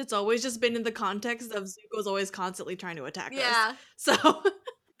changed. It's always just been in the context of Zuko's always constantly trying to attack us. So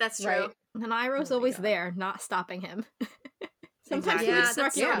that's true. Right. And Iroh's always there, not stopping him. Sometimes Exactly. he Yeah, makes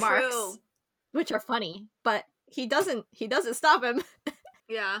that's snarky so remarks, true. which are funny, but he doesn't stop him.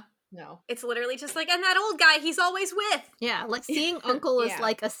 Yeah. No. It's literally just like, and that old guy he's always with. Yeah, like seeing Uncle is Yeah.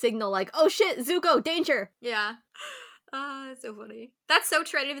 like a signal, like, oh shit, Zuko, danger. Yeah. It's so funny. That's so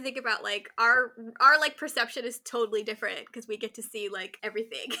true. I didn't even think about, like, our like perception is totally different because we get to see, like,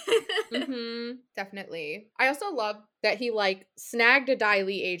 everything. Definitely. I also love that he, like, snagged a Dai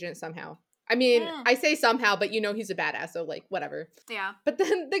Li agent somehow. I mean, I say somehow, but you know he's a badass, so, like, whatever. Yeah. But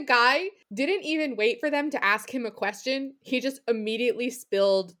then the guy didn't even wait for them to ask him a question. He just immediately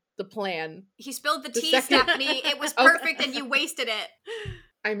spilled the plan. He spilled the tea, second- Stephanie. It was perfect and you wasted it.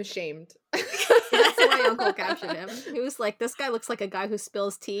 I'm ashamed. That's why Uncle captured him. He was like, this guy looks like a guy who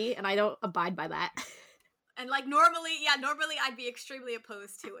spills tea, and I don't abide by that. And, like, normally I'd be extremely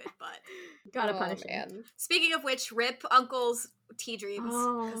opposed to it, but Gotta punish him. man. speaking of which, rip Uncle's tea dreams.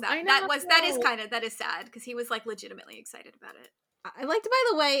 Oh, 'Cause I that is sad, because he was, like, legitimately excited about it. I liked, by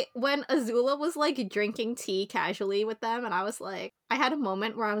the way, when Azula was, like, drinking tea casually with them, and I was like, I had a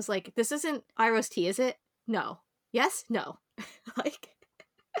moment where I was like, this isn't Iroh's tea, is it? No. Yes? No. Like...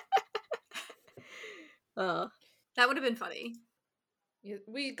 That would have been funny. Yeah,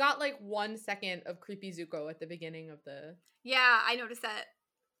 we got like 1 second of creepy Zuko at the beginning of the Yeah, I noticed that.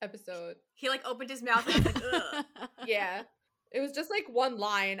 episode. He, like, opened his mouth and I was like, ugh. Yeah. It was just like one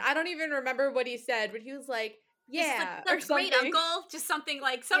line. I don't even remember what he said, but he was like, He's just yeah. like, that's or great, something. Uncle. Just something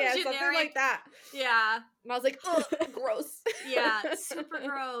generic. Something like that. Yeah. And I was like, ugh, gross. Yeah, super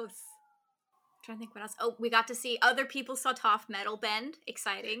gross. Trying to think what else. Oh, we got to see other people saw Toph metal bend.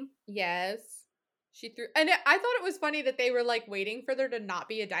 Exciting. Yes. She threw, and I thought it was funny that they were like waiting for there to not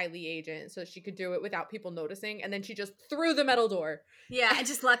be a Dai Li agent so she could do it without people noticing, and then she just threw the metal door. Yeah, and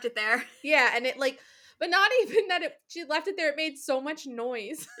just left it there. Yeah, and it like, but not even that she left it there, it made so much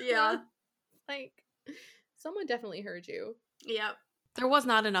noise. Yeah. Like, someone definitely heard you. Yep. There was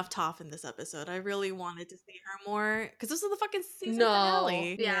not enough Toph in this episode. I really wanted to see her more because this was the fucking season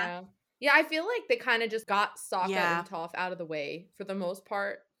finale. Yeah. Yeah, I feel like they kind of just got Sokka Yeah. and Toph out of the way for the most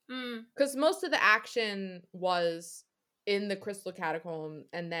part. Mm. Because most of the action was in the Crystal Catacomb,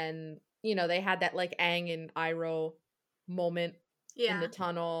 and then, you know, they had that, like, Aang and Iroh moment Yeah. in the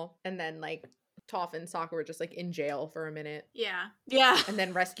tunnel, and then, like, Toph and Sokka were just, like, in jail for a minute, Yeah. Yeah. and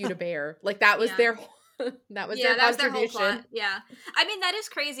then rescued a bear. Like, that was Yeah. their that was their that was their contribution. whole plot. Yeah. I mean, that is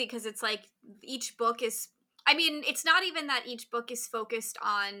crazy because it's like each book is, I mean, it's not even that each book is focused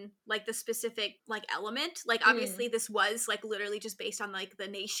on like the specific like element. Like obviously this was like literally just based on like the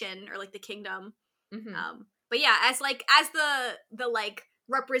nation or like the kingdom. Mhm. But yeah, as the like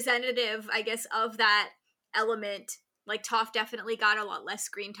representative, I guess, of that element, like Toph definitely got a lot less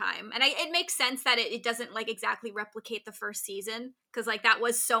screen time, and it makes sense that it doesn't like exactly replicate the first season because like that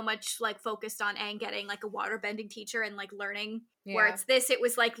was so much like focused on Aang getting like a waterbending teacher and like learning. Yeah. Where it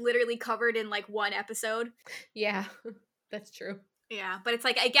was like literally covered in like one episode. Yeah, that's true. Yeah, but it's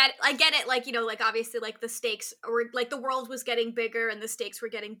like I get it, like, you know, like obviously like the stakes or like the world was getting bigger and the stakes were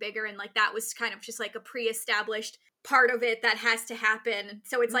getting bigger, and like that was kind of just like a pre-established part of it that has to happen.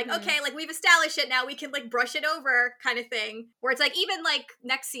 So it's like, okay, like we've established it, now we can like brush it over kind of thing. Where it's like even like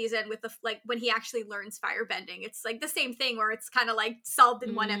next season with the like when he actually learns firebending, it's like the same thing where it's kind of like solved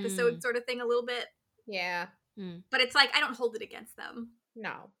in one episode sort of thing a little bit. Yeah. But it's like I don't hold it against them.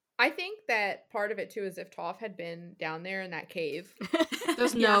 No. I think that part of it too is if Toph had been down there in that cave,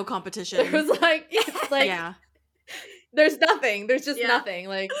 There's no competition. there was like, yeah. there's nothing. There's just Yeah. nothing.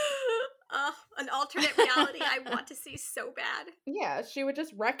 Like, An alternate reality I want to see so bad. yeah, she would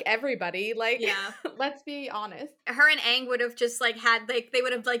just wreck everybody. Like, Yeah. let's be honest. Her and Aang would have just like had like they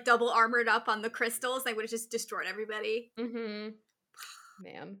would have like double armored up on the crystals. They would have just destroyed everybody. Mm-hmm.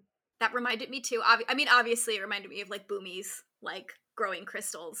 Man. That reminded me too. Obviously, it reminded me of like Boomy's like growing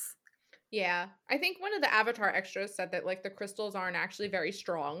crystals. Yeah. I think one of the Avatar extras said that like the crystals aren't actually very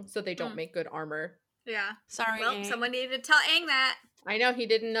strong, so they don't make good armor. Yeah. Sorry. Well, Aang. someone needed to tell Aang that. I know he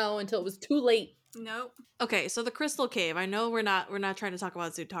didn't know until it was too late. Nope. Okay, so the Crystal Cave. I know we're not trying to talk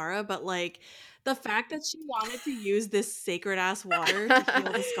about Zutara, but like the fact that she wanted to use this sacred ass water to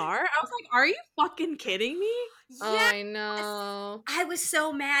heal the scar, I was like, are you fucking kidding me? Oh, I know. I was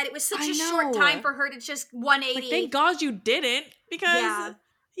so mad. It was such I a short know. time for her to just 180. Like, thank God you didn't, because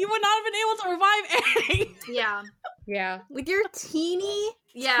you would not have been able to revive Aang. Yeah. Yeah. With your teeny,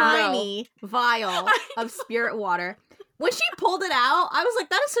 Yeah. tiny vial of spirit water. When she pulled it out, I was like,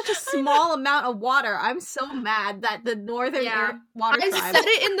 that is such a small amount of water. I'm so mad that the Northern Water I Tribe... said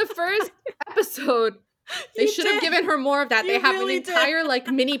it in the first episode. They should have given her more of that. You they have really an entire did. like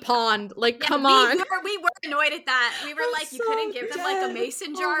mini pond. Like, Yeah, come on. We were annoyed at that. We were I'm like, you so couldn't give them like a dead.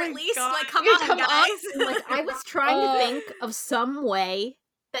 mason Oh jar my at least? God. Like, come Yeah, on, come on. guys. Like, I was trying to think of some way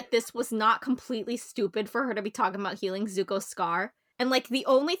that this was not completely stupid for her to be talking about healing Zuko's scar. And, like, the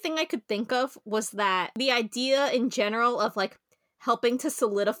only thing I could think of was that the idea in general of, like, helping to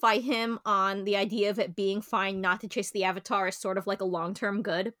solidify him on the idea of it being fine not to chase the Avatar is sort of like a long-term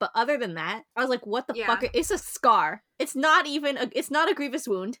good. But other than that, I was like, what the fuck? It's a scar. It's not even it's not a grievous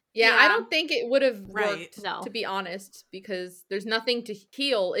wound. Yeah, I don't think it would have Right. worked, No. to be honest, because there's nothing to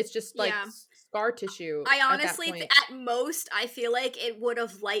heal. It's just like scar tissue. I at that honestly, point. at most, I feel like it would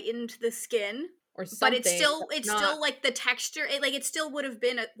have lightened the skin. Or something. But it's still like the texture. It still would have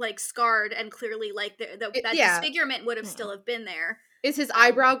been like scarred, and clearly like that disfigurement would have still have been there. Is his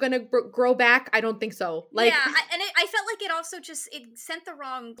eyebrow gonna grow back? I don't think so. Like, I felt like it also just it sent the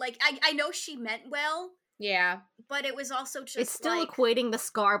wrong. Like I know she meant well. Yeah, but it was also just it's still like, equating the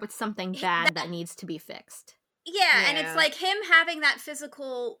scar with something bad that needs to be fixed. Yeah, and it's like him having that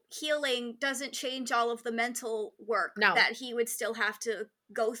physical healing doesn't change all of the mental work that he would still have to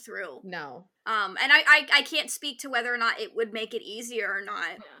go through. No. And I can't speak to whether or not it would make it easier or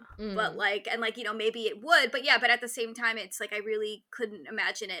not. Yeah. But maybe it would. But but at the same time, it's like I really couldn't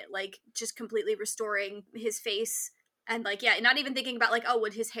imagine it like just completely restoring his face and not even thinking about like, oh,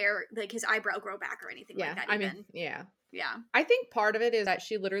 would his hair, like his eyebrow grow back or anything like that. Yeah. I think part of it is that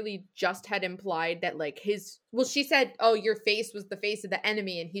she literally just had implied that like she said, oh, your face was the face of the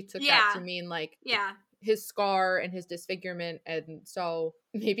enemy, and he took that to mean like his scar and his disfigurement, and so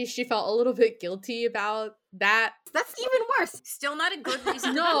maybe she felt a little bit guilty about that. That's even worse. Still not a good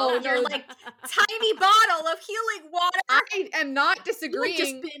reason. No, you're like tiny bottle of healing water. I am not disagreeing.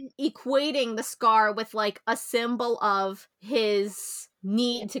 You've just been equating the scar with like a symbol of his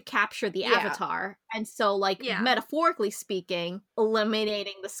need to capture the Avatar, and so like metaphorically speaking,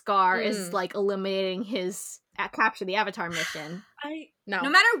 eliminating the scar is like eliminating his capture the Avatar mission. No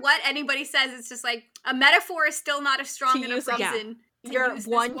matter what anybody says, it's just like a metaphor is still not a strong enough reason. Your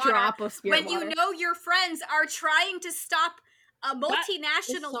one drop of spirit when water. you know your friends are trying to stop a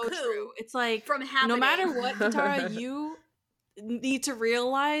multinational coup. True. It's like from happening. No matter what, Katara, you need to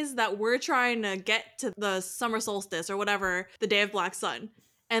realize that we're trying to get to the summer solstice or whatever, the day of Black Sun.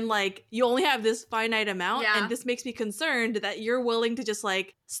 And like you only have this finite amount, and this makes me concerned that you're willing to just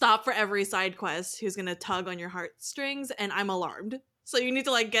like stop for every side quest who's gonna tug on your heartstrings, and I'm alarmed. So you need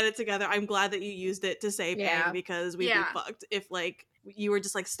to like get it together. I'm glad that you used it to save Aang, because we'd be fucked if like you were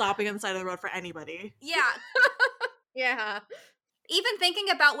just like stopping on the side of the road for anybody. Yeah. Yeah. Even thinking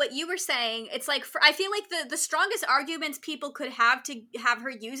about what you were saying, it's like I feel like the strongest arguments people could have to have her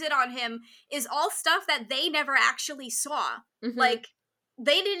use it on him is all stuff that they never actually saw. Mm-hmm. Like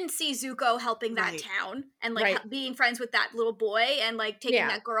they didn't see Zuko helping that town and like being friends with that little boy and like taking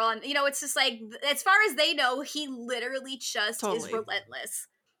that girl, and it's just like as far as they know, he literally just is relentless.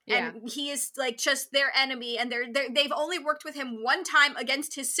 Yeah. And he is like just their enemy, and they've only worked with him one time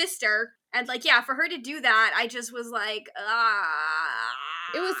against his sister, and like for her to do that, I just was like,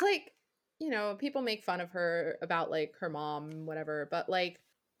 It was like, people make fun of her about like her mom and whatever, but like,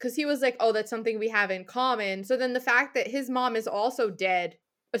 because he was like, oh, that's something we have in common. So then the fact that his mom is also dead,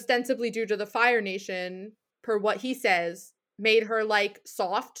 ostensibly due to the Fire Nation, per what he says, made her like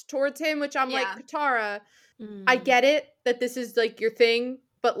soft towards him, which I'm like, Katara, I get it that this is like your thing,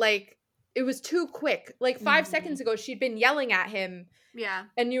 but like it was too quick. Like 5 seconds ago, she'd been yelling at him. Yeah.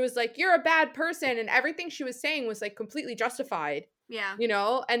 And he was like, you're a bad person. And everything she was saying was like completely justified. Yeah.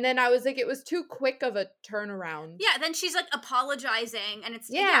 And then I was like, it was too quick of a turnaround. Yeah, then she's like apologizing, and it's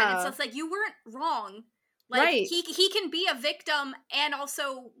and it's just like, you weren't wrong. Like he can be a victim and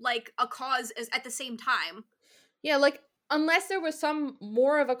also like a cause at the same time. Yeah, like unless there was some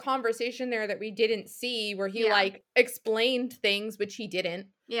more of a conversation there that we didn't see where he like explained things, which he didn't.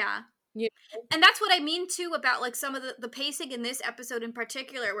 Yeah. And that's what I mean too about like some of the pacing in this episode in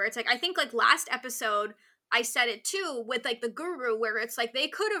particular, where it's like I think like last episode I said it too with like the Guru, where it's like they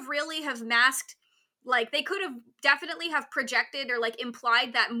could have really have masked Like, they could have definitely have projected or, like,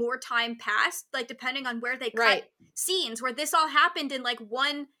 implied that more time passed, like, depending on where they cut scenes, where this all happened in, like,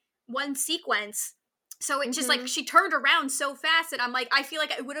 one sequence. So it just, like, she turned around so fast, and I'm like, I feel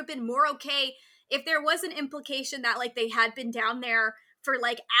like it would have been more okay if there was an implication that, like, they had been down there for,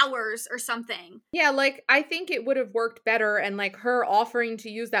 like, hours or something. Yeah, like, I think it would have worked better, and, like, her offering to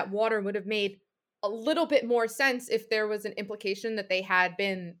use that water would have made a little bit more sense if there was an implication that they had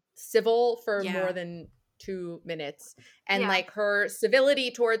been civil for more than 2 minutes, and like her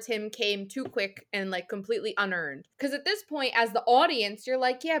civility towards him came too quick and like completely unearned. Because at this point, as the audience, you're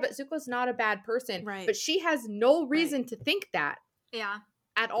like, yeah, but Zuko's not a bad person, right? But she has no reason to think that,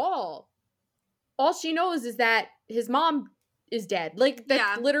 at all. All she knows is that his mom is dead. Like,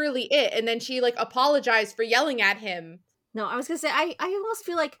 that's literally it. And then she like apologized for yelling at him. No, I was gonna say, I almost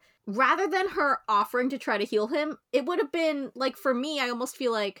feel like rather than her offering to try to heal him, it would have been, like, for me, I almost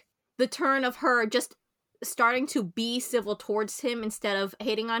feel like the turn of her just starting to be civil towards him instead of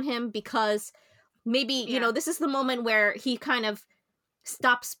hating on him, because maybe, you know, this is the moment where he kind of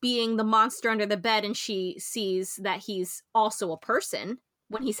stops being the monster under the bed and she sees that he's also a person.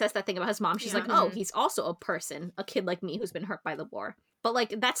 When he says that thing about his mom, she's like, oh, he's also a person, a kid like me who's been hurt by the war. But,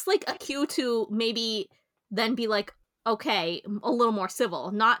 like, that's, like, a cue to maybe then be like, okay, a little more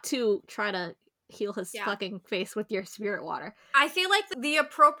civil, not to try to heal his fucking face with your spirit water. I feel like the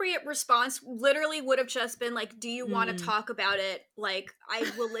appropriate response literally would have just been like, do you want to talk about it? Like,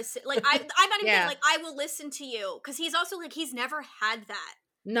 I will listen. Like, I'm not even like, I will listen to you. Because he's also like, he's never had that.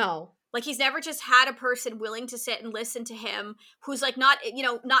 No. Like, he's never just had a person willing to sit and listen to him who's like not, you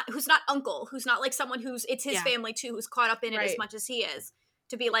know, who's not uncle, who's not like someone who's, it's his family too, who's caught up in it as much as he is.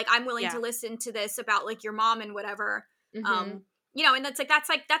 To be like, I'm willing to listen to this about like your mom and whatever. You know, and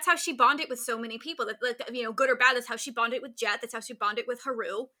that's how she bonded with so many people. That, like, you know, good or bad, that's how she bonded with Jet. That's how she bonded with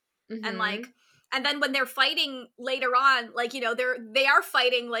Haru. And like, and then when they're fighting later on, like, you know, they are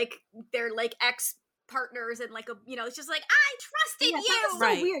fighting like they're like ex partners and like a, you know, it's just like, I trusted you. That was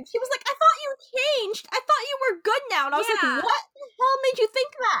so weird. She was like, I thought you changed. I thought you were good now. And I was like, what the hell made you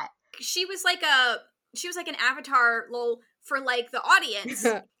think that? She was like an avatar lol for like the audience.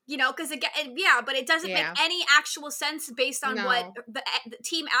 You know, because again, but it doesn't make any actual sense based on what the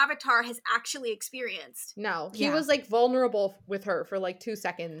Team Avatar has actually experienced. No, he was like vulnerable with her for like 2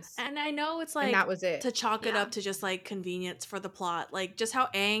 seconds, and I know it's like, and that was it. To chalk it up to just like convenience for the plot, like just how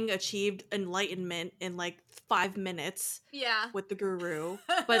Aang achieved enlightenment in like 5 minutes, with the Guru,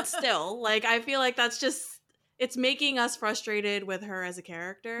 but still, like, I feel like that's just, it's making us frustrated with her as a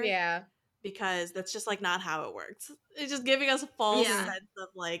character. Because that's just like not how it works. It's just giving us a false sense of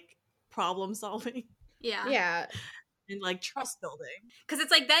like problem solving. And like trust building. Because it's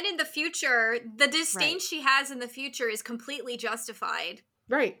like then in the future, the disdain she has in the future is completely justified.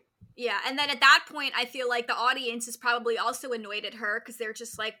 Right. Yeah, and then at that point, I feel like the audience is probably also annoyed at her because they're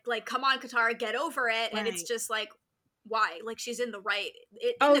just like, come on, Katara, get over it. And it's just like, why? Like, she's in the right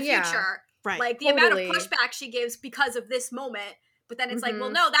in the future. Right. Like the amount of pushback she gives because of this moment. But then it's like,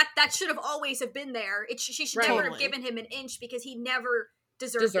 well, no, that should have always have been there. She should never have given him an inch because he never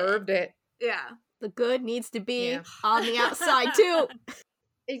deserved it. Yeah. The good needs to be on the outside, too.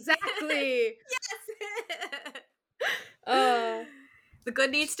 Exactly. Yes. The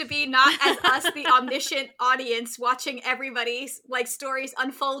good needs to be not as us, the omniscient audience, watching everybody's, like, stories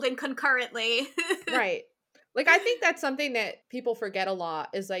unfolding concurrently. Right. Like, I think that's something that people forget a lot,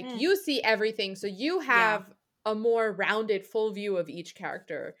 is, like, you see everything, so you have a more rounded, full view of each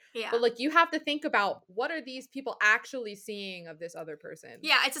character. Yeah. But, like, you have to think about, what are these people actually seeing of this other person?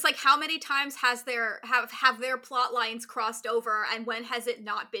 Yeah, it's just like, how many times have their plot lines crossed over, and when has it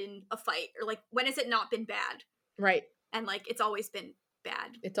not been a fight? Or, like, when has it not been bad? Right. And, like, it's always been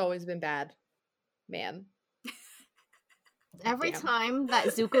bad. It's always been bad. Man. Every time that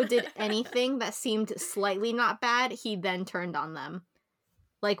Zuko did anything that seemed slightly not bad, he then turned on them.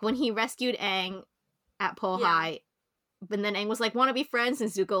 Like, when he rescued Aang at Pohai, and then Aang was like, wanna be friends? And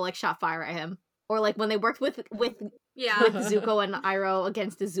Zuko, like, shot fire at him. Or, like, when they worked with Zuko and Iroh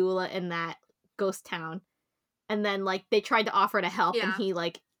against Azula in that ghost town. And then, like, they tried to offer to help, and he,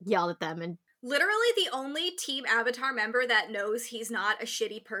 like, yelled at them. And literally the only Team Avatar member that knows he's not a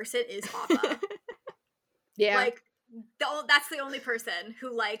shitty person is Appa. Like, that's the only person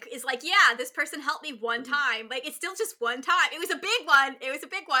who, like, is like, yeah, this person helped me one time. Like, it's still just one time. It was a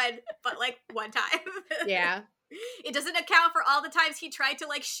big one, but, like, one time. Yeah. It doesn't account for all the times he tried to,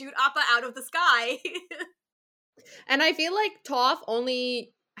 like, shoot Appa out of the sky. And I feel like Toph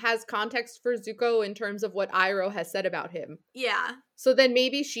only has context for Zuko in terms of what Iroh has said about him. Yeah. So then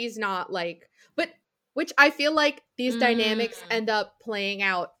maybe she's not, like, but, which I feel like these dynamics end up playing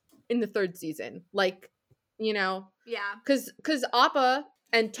out in the 3rd season. Like, you know? Yeah. Because Appa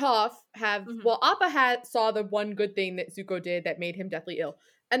and Toph have, well, Appa saw the one good thing that Zuko did that made him deathly ill.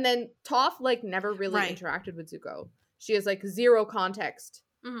 And then Toph, like, never really interacted with Zuko. She has, like, 0 context.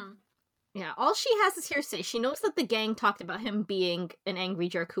 Mm-hmm. Yeah, all she has is hearsay. She knows that the gang talked about him being an angry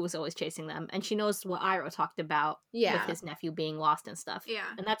jerk who was always chasing them, and she knows what Iroh talked about with his nephew being lost and stuff. Yeah.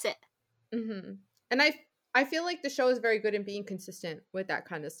 And that's it. Mm-hmm. And I feel like the show is very good in being consistent with that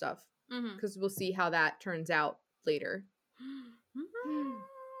kind of stuff. Because we'll see how that turns out later.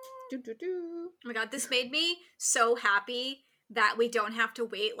 Oh my god, this made me so happy that we don't have to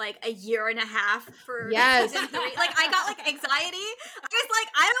wait like a year and a half for season 3. Like, I got like anxiety. I was like,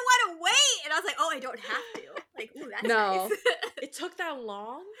 I don't want to wait. And I was like, oh, I don't have to. Like, ooh, that's nice. It took that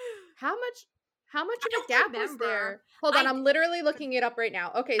long? How much of a gap was there? Hold on, I'm literally looking it up right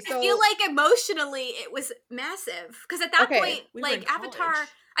now. Okay, so I feel like emotionally it was massive. Because at that point, like, Avatar...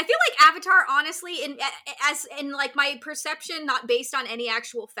 I feel like Avatar, honestly, in like my perception, not based on any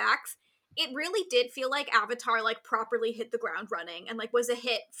actual facts, it really did feel like Avatar like properly hit the ground running and like was a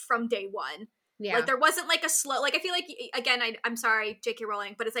hit from day one. Yeah. Like there wasn't like a slow, like I feel like, again, I'm sorry, J.K.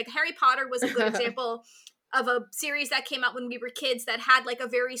 Rowling, but it's like Harry Potter was a good example of a series that came out when we were kids that had like a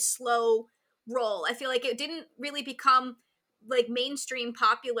very slow roll. I feel like it didn't really become like mainstream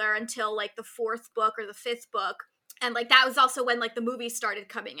popular until like the 4th book or the 5th book. And, like, that was also when, like, the movies started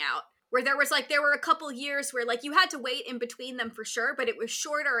coming out. Where there were a couple years where, like, you had to wait in between them for sure, but it was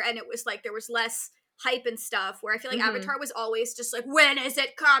shorter and it was, like, there was less hype and stuff. Where I feel like Avatar was always just, like, when is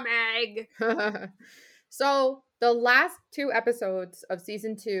it coming? So, the last 2 episodes of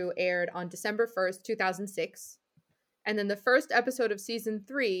Season 2 aired on December 1st, 2006. And then the first episode of Season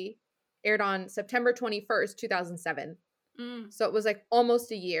 3 aired on September 21st, 2007. So, it was, like,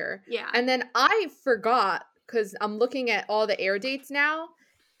 almost a year. Yeah. And then I forgot... because I'm looking at all the air dates now,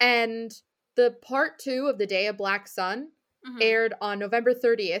 and the part 2 of The Day of Black Sun aired on November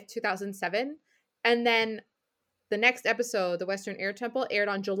 30th, 2007, and then the next episode, The Western Air Temple, aired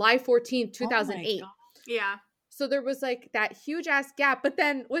on July 14th, 2008. Yeah. So there was, like, that huge-ass gap, but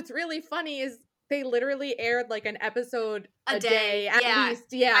then what's really funny is they literally aired, like, an episode a day at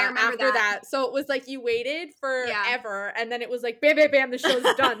least. Yeah, I remember after that. So it was, like, you waited forever, and then it was like, bam, bam, bam, the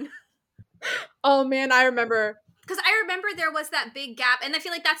show's done. Oh man, I remember. Because I remember there was that big gap, and I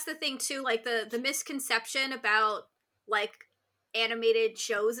feel like that's the thing too, like the misconception about like animated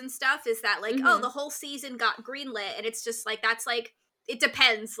shows and stuff is that like, oh, the whole season got greenlit, and it's just like, that's like, it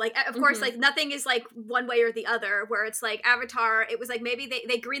depends. Like, of course, like nothing is like one way or the other, where it's like Avatar, it was like maybe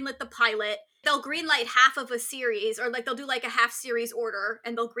they greenlit the pilot, they'll greenlight half of a series, or like they'll do like a half series order,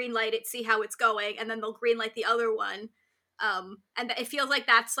 and they'll greenlight it, see how it's going, and then they'll greenlight the other one. And it feels like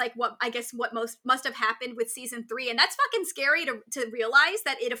that's like what must have happened with season 3, and that's fucking scary to realize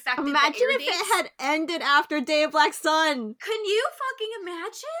that it affected. Imagine the air if dates. it had ended after Day of Black Sun. Can you fucking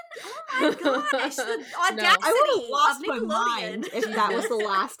imagine? Oh my gosh, the audacity! I would have lost of my mind if that was the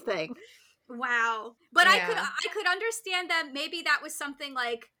last thing. Wow. But I could understand that maybe that was something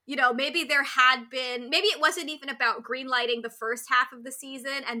like, you know, maybe there had been, maybe it wasn't even about greenlighting the first half of the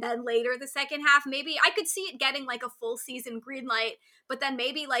season and then later the second half. Maybe I could see it getting like a full season greenlight, but then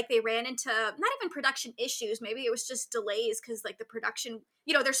maybe like they ran into not even production issues. Maybe it was just delays because like the production,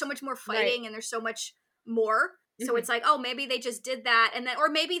 you know, there's so much more fighting and there's so much more. So it's like, oh, maybe they just did that. And then, or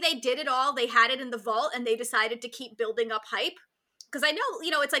maybe they did it all. They had it in the vault and they decided to keep building up hype. Because I know,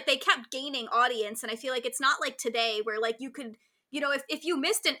 you know, it's like they kept gaining audience, and I feel like it's not like today where, like, you could, you know, if you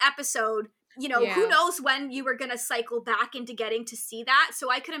missed an episode, you know, who knows when you were going to cycle back into getting to see that. So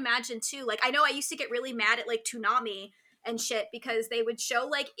I could imagine, too, like, I know I used to get really mad at, like, Toonami and shit because they would show,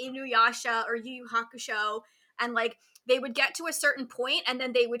 like, Inuyasha or Yu Yu Hakusho, and, like, they would get to a certain point, and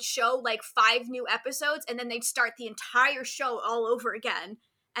then they would show, like, 5 new episodes, and then they'd start the entire show all over again.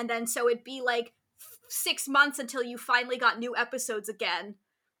 And then, so it'd be, like, 6 months until you finally got new episodes again.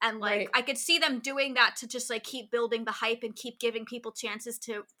 And like I could see them doing that to just like keep building the hype and keep giving people chances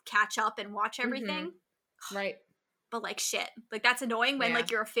to catch up and watch everything. Right. But like shit, like that's annoying when like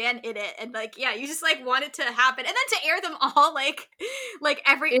you're a fan in it and like you just like want it to happen, and then to air them all like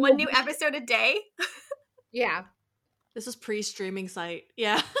every one new episode a day. Yeah. This is pre-streaming site.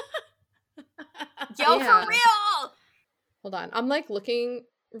 Yeah. Yo, for real. Hold on. I'm like looking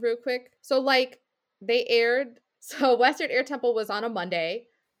real quick. So like they aired, so Western Air Temple was on a Monday.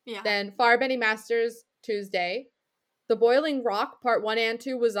 Yeah. Then Firebending Masters Tuesday. The Boiling Rock Part 1 and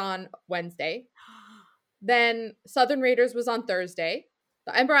 2 was on Wednesday. Then Southern Raiders was on Thursday.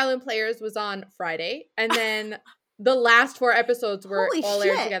 The Ember Island Players was on Friday. And then the last 4 episodes were all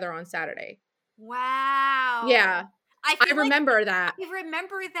aired together on Saturday. Wow. Yeah. I remember that. I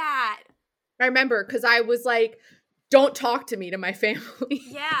remember that. I remember because I was like, don't talk to me to my family.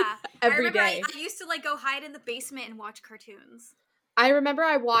 Yeah. Every day. I used to like go hide in the basement and watch cartoons. I remember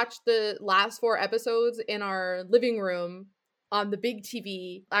I watched the last 4 episodes in our living room on the big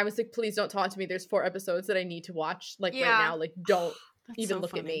TV. I was like, please don't talk to me. There's 4 episodes that I need to watch right now. Like, don't even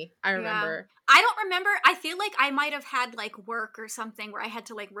look at me. I remember. Yeah. I don't remember. I feel like I might have had like work or something where I had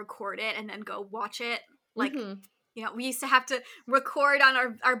to like record it and then go watch it. Like, you know, we used to have to record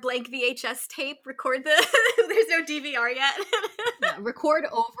on our blank VHS tape, record the, there's no DVR yet. Record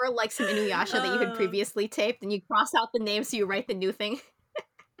over like some Inuyasha that you had previously taped, and you cross out the name so you write the new thing.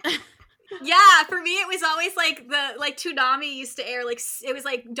 Yeah, for me it was always like Toonami used to air, like it was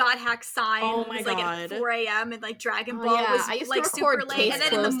like Dot Hack Sign. Oh my god! Like at 4 a.m. and like Dragon Ball was I used like to record super late, Case and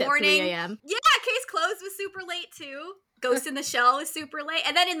then in the morning, at 3 a.m. Yeah, Case Closed was super late too. Ghost in the Shell was super late,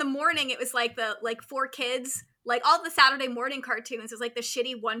 and then in the morning it was like the 4 Kids, like all the Saturday morning cartoons. It was like the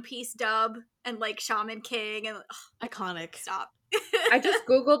shitty One Piece dub and like Shaman King and iconic. Stop. I just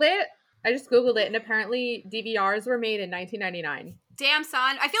googled it, and apparently DVRs were made in 1999. Damn,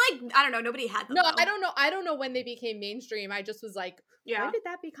 son. I feel like, I don't know, nobody had them. No, though. I don't know when they became mainstream. I just was like, when did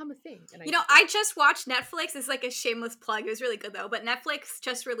that become a thing? And I just watched Netflix. It's like a shameless plug. It was really good though. But Netflix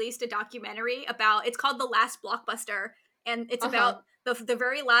just released a documentary it's called The Last Blockbuster. And it's about the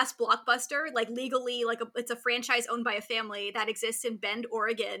very last Blockbuster, like legally, like it's a franchise owned by a family that exists in Bend,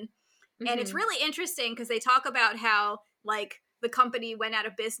 Oregon. And it's really interesting because they talk about how like the company went out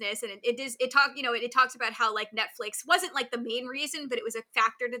of business, and it talks about how like Netflix wasn't like the main reason, but it was a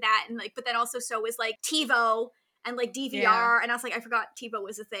factor to that, and like, but then also so was like TiVo and like DVR, and I was like, I forgot TiVo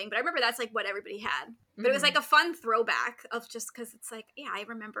was a thing, but I remember that's like what everybody had. But it was like a fun throwback of just because it's like, yeah, I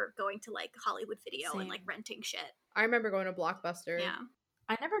remember going to like Hollywood Video and like renting shit. I remember going to Blockbuster. Yeah,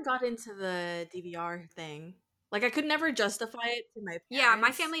 I never got into the DVR thing. Like, I could never justify it to my parents. Yeah,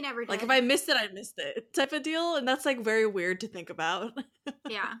 my family never did. Like, if I missed it, I missed it type of deal. And that's, like, very weird to think about.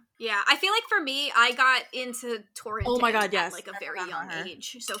 Yeah. I feel like for me, I got into torrenting oh my God, yes. at, like, a very young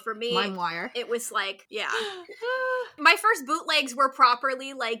age. So for me, LimeWire. It was, like, yeah. My first bootlegs were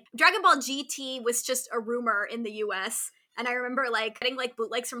properly, like, Dragon Ball GT was just a rumor in the US. And I remember, like, getting, like,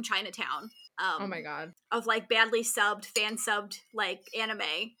 bootlegs from Chinatown. Oh my God. Of like badly subbed, fan subbed like anime,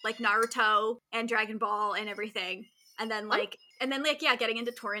 like Naruto and Dragon Ball and everything. And then getting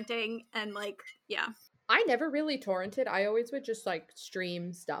into torrenting and like, yeah. I never really torrented. I always would just like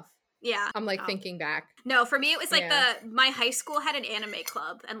stream stuff. Yeah. I'm like thinking back. No, for me it was like my high school had an anime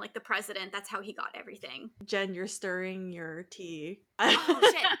club, and like the president, that's how he got everything. Jen, you're stirring your tea. Oh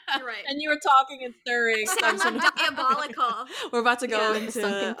shit, you're right. And you were talking and stirring. Sounds diabolical. We're about to go into the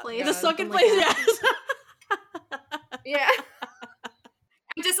sunken place. The sunken place, yes. Yeah.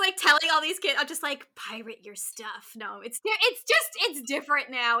 I'm just like telling all these kids, I'm just like, pirate your stuff. No, it's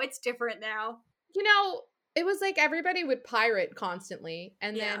different now. It's different now. You know, it was like everybody would pirate constantly,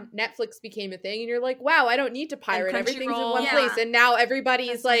 and then Netflix became a thing, and you're like, wow, I don't need to pirate. Everything's in one place, and now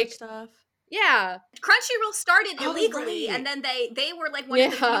everybody's like, stuff. Yeah. Crunchyroll started illegally, and then they were like one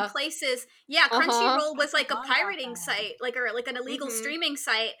of the few places. Yeah, Crunchyroll was like a pirating site, like an illegal streaming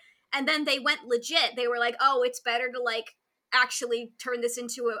site, and then they went legit. They were like, oh, it's better to like actually turn this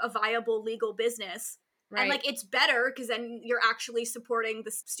into a viable legal business. Right. And, like, it's better because then you're actually supporting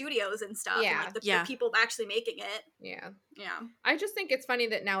the studios and stuff. Yeah. And, like, the people actually making it. Yeah. Yeah. I just think it's funny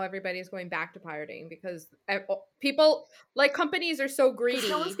that now everybody's going back to pirating because people, like, companies are so greedy.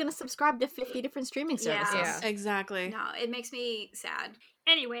 No one's going to subscribe to 50 different streaming services. Yeah, exactly. No, it makes me sad.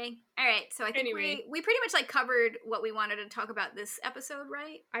 Anyway. All right. So I think we pretty much, like, covered what we wanted to talk about this episode,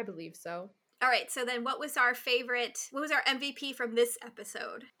 right? I believe so. All right, so then what was our MVP from this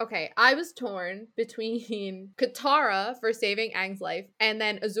episode? Okay, I was torn between Katara for saving Aang's life and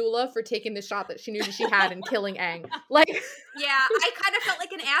then Azula for taking the shot that she knew she had and killing Aang. Like, yeah, I kind of felt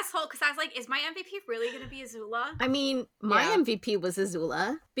like an asshole because I was like, is my MVP really going to be Azula? I mean, my MVP was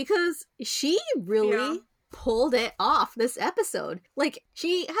Azula because she really pulled it off this episode. Like,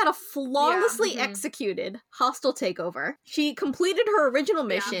 she had a flawlessly executed hostile takeover. She completed her original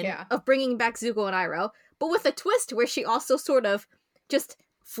mission of bringing back Zuko and Iroh, but with a twist where she also sort of just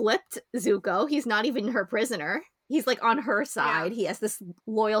flipped Zuko. He's not even her prisoner. He's like on her side. He has this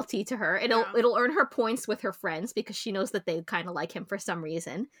loyalty to her. It'll earn her points with her friends because she knows that they kind of like him for some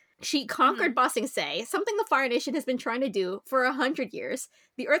reason. She conquered Ba Sing Se, something the Fire Nation has been trying to do for 100 years.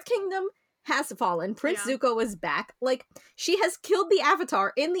 The Earth Kingdom has fallen. Prince Zuko is back. Like, she has killed the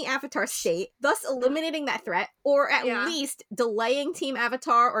Avatar in the Avatar state, thus eliminating that threat, or at least delaying Team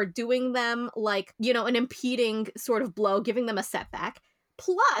Avatar or doing them, like, you know, an impeding sort of blow, giving them a setback.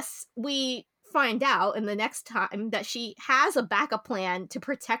 Plus, we find out in the next time that she has a backup plan to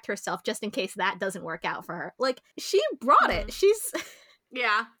protect herself just in case that doesn't work out for her. Like, she brought it. She's...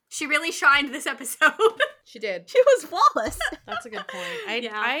 Yeah. She really shined this episode. She did. She was flawless. That's a good point.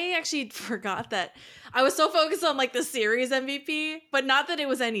 I actually forgot that. I was so focused on like the series MVP, but not that it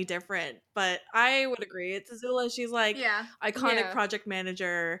was any different. But I would agree. It's Azula. She's like iconic project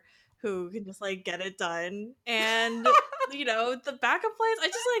manager who can just like get it done. And you know, the backup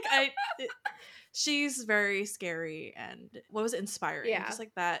plans, she's very scary and what was it, inspiring? Just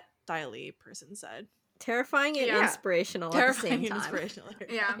like that Dai Li person said. Terrifying and inspirational at the same time. Inspirational.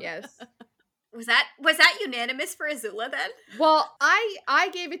 Yeah. Yes. Was that unanimous for Azula then? Well, I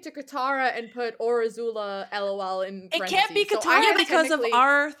gave it to Katara and put or Azula LOL in parentheses. It can't be Katara because of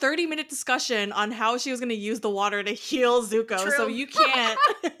our 30-minute discussion on how she was going to use the water to heal Zuko. True. So you can't.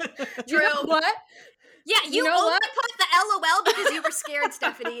 You know what? Yeah, you only put the LOL because you were scared,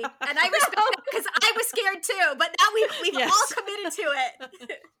 Stephanie. And I respect it because I was scared too. But now we've all committed to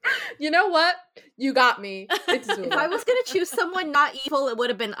it. You know what? You got me. It's Azula. If I was going to choose someone not evil, it would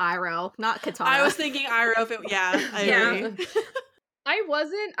have been Iroh, not Katara. I was thinking Iroh. I agree.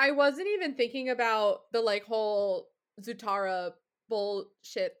 I wasn't even thinking about the like whole Zutara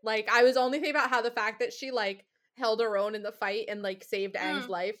bullshit. Like, I was only thinking about how the fact that she like held her own in the fight and like saved Aang's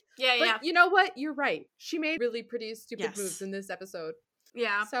life. But you know what? You're right. She made really pretty stupid moves in this episode.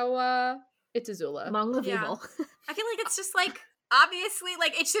 Yeah. So it's Azula. Among of evil. I feel like it's just like, obviously,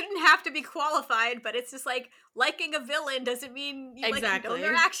 like, it shouldn't have to be qualified, but it's just like, liking a villain doesn't mean you like know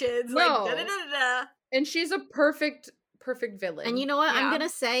their actions. No. Like, da-da-da-da-da. And she's a perfect villain. And you know what? I'm gonna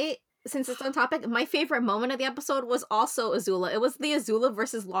say, since it's on topic, my favorite moment of the episode was also Azula. It was the Azula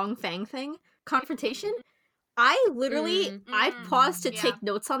versus Long Fang thing confrontation. I literally, I paused to take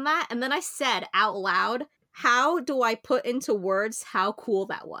notes on that, and then I said out loud, how do I put into words how cool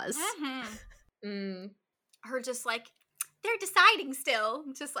that was? Her just like, they're deciding still.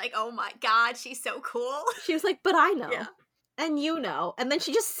 Just like, oh my god, she's so cool. She was like, but I know. Yeah. And you know. And then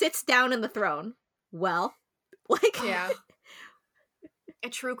she just sits down in the throne. Well, like... Yeah. A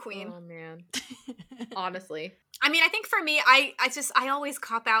true queen. Oh, man. Honestly. I mean, I think for me, I always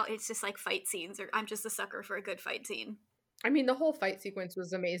cop out. It's just like fight scenes, or I'm just a sucker for a good fight scene. I mean, the whole fight sequence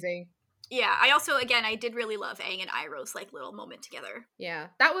was amazing. Yeah, I also, again, I did really love Aang and Iroh's like little moment together. Yeah,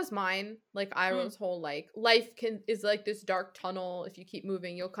 that was mine. Like Iroh's whole like life is like this dark tunnel. If you keep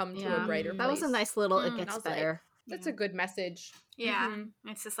moving, you'll come to a brighter place. That was a nice little. It gets better. Like, that's a good message. Yeah,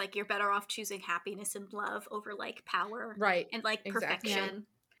 it's just like you're better off choosing happiness and love over like power, right? And like perfection.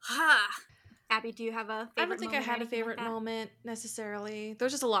 Yeah. Abby, do you have a favorite I don't think I had a favorite like moment necessarily.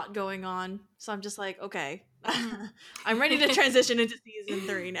 There's just a lot going on. So I'm just like, okay. I'm ready to transition into season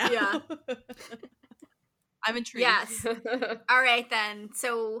 3 now. Yeah. I'm intrigued. Yes. All right, then.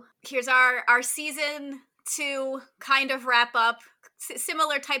 So here's our season 2 kind of wrap up.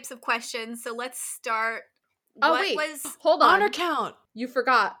 Similar types of questions. So let's start. Hold on. Honor count. You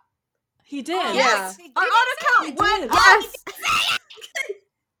forgot. He did. Oh, yes. Our honor count. Yes.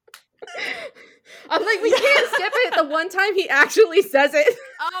 I'm like, we can't skip it the one time he actually says it.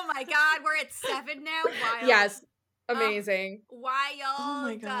 Oh my god, we're at 7 now? Wild. Yes. Amazing. Wild. Oh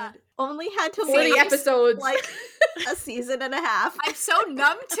my god. Only had to 40 episodes. Like a season and a half. I'm so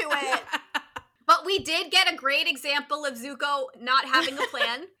numb to it. But we did get a great example of Zuko not having a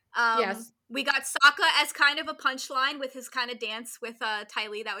plan. Yes. We got Sokka as kind of a punchline with his kind of dance with Ty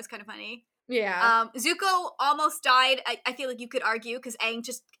Lee. That was kind of funny. Yeah. Zuko almost died. I feel like you could argue because Aang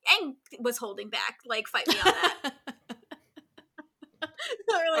was holding back. Like, fight me on that.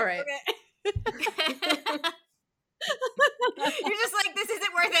 Like, all right. Okay. You're just like, this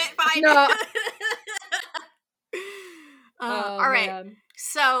isn't worth it. Fine. No. All right. Man.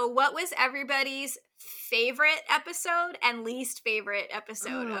 So, what was everybody's favorite episode and least favorite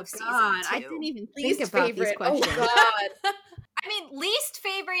episode of season 2? I didn't even think about these questions. Oh God. I mean, least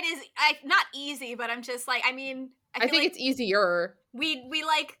favorite is not easy, but I'm just like, I mean, I think it's easier. We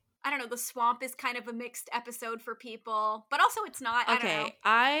like, I don't know, the swamp is kind of a mixed episode for people, but also it's not. Okay, I don't know.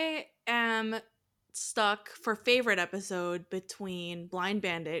 I am stuck for favorite episode between Blind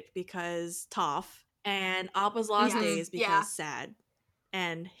Bandit because Toph and Appa's Lost Days because sad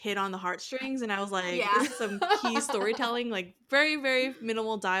and hit on the heartstrings, and I was like, this is some key storytelling, like very, very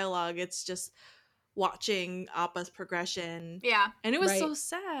minimal dialogue. It's just watching Appa's progression. Yeah. And it was so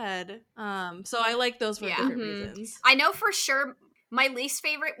sad. So I like those for different reasons. I know for sure my least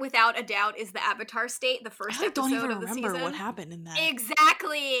favorite, without a doubt, is the Avatar State, the first episode don't even of the remember season. what happened in that.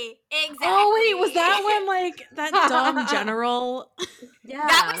 Exactly. Oh, wait, was that when, like, that dumb general? Yeah.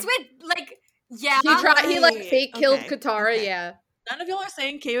 That was with, like, He like fake killed Katara, None of y'all are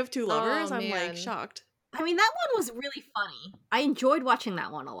saying Cave of Two Lovers. Oh, I'm like man. shocked. I mean, that one was really funny. I enjoyed watching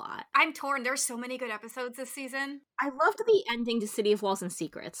that one a lot. I'm torn. There's so many good episodes this season. I loved the ending to City of Walls and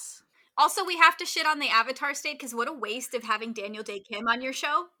Secrets. Also, we have to shit on the Avatar state because what a waste of having Daniel Day Kim on your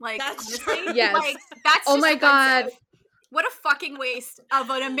show. Like, That's honestly, true. Yes. like that's Oh just my God. offensive. What a fucking waste of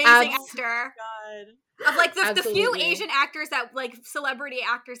an amazing actor. God. Of like the few Absolutely. Asian actors that like celebrity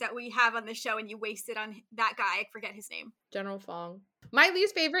actors that we have on the show, and you wasted on that guy. I forget his name. General Fong. My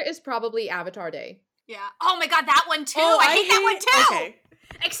least favorite is probably Avatar Day. Yeah. Oh my god, that one too. Oh, I hate that one too. Okay.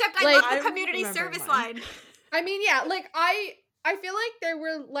 Except I Like, love I the community remember service mine. line. I mean, yeah, like I feel like there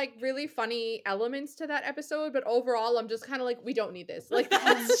were like really funny elements to that episode, but overall I'm just kind of like, we don't need this. Like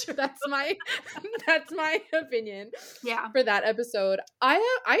That's true. that's my opinion Yeah. for that episode. I'm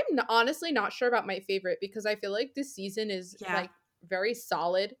honestly not sure about my favorite because I feel like this season is Yeah. like very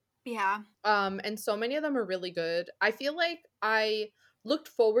solid. Yeah. And so many of them are really good. I feel like I looked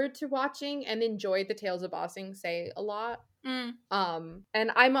forward to watching and enjoyed the Tales of Bossing Say a lot. Mm.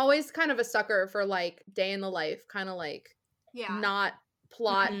 And I'm always kind of a sucker for like day in the life, kind of like Yeah. not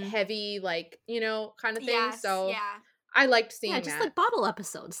plot Mhm. heavy, like, you know, kind of thing. Yes, So yeah. I liked seeing Yeah, just that. like bottle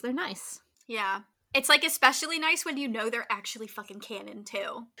episodes. They're nice. Yeah. It's like especially nice when you know they're actually fucking canon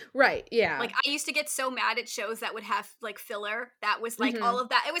too. Right, yeah. Like I used to get so mad at shows that would have like filler that was like Mhm. all of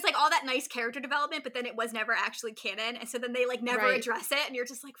that. It was like all that nice character development, but then it was never actually canon. And so then they like never Right. address it and you're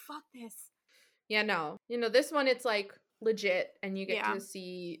just like, fuck this. Yeah, no. You know, this one it's like legit and you get Yeah. to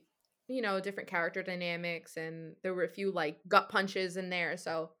see, you know, different character dynamics and there were a few like gut punches in there.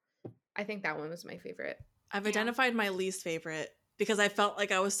 So I think that one was my favorite. I've Yeah. identified my least favorite because I felt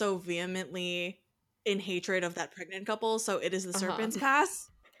like I was so vehemently in hatred of that pregnant couple. So it is the Serpent's Pass.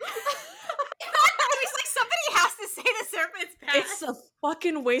 I was like, somebody has to say the Serpent's Pass. It's a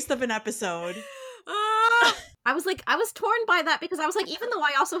fucking waste of an episode. I was torn by that because I was like, even though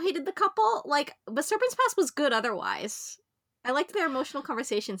I also hated the couple, like, but Serpent's Pass was good otherwise. I liked their emotional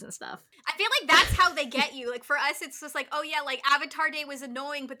conversations and stuff. I feel like that's how they get you. Like for us, it's just like, oh yeah, like Avatar Day was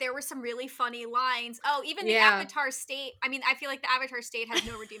annoying, but there were some really funny lines. Oh, even the Yeah. Avatar State. I mean, I feel like the Avatar State has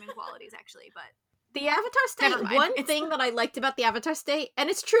no redeeming qualities actually, but The Avatar State, Never mind. one It's- thing that I liked about the Avatar State, and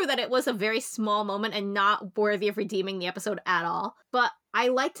it's true that it was a very small moment and not worthy of redeeming the episode at all, but I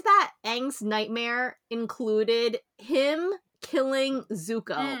liked that Aang's nightmare included him killing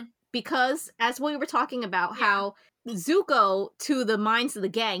Zuko. Mm. Because, as we were talking about, Yeah. how Zuko, to the minds of the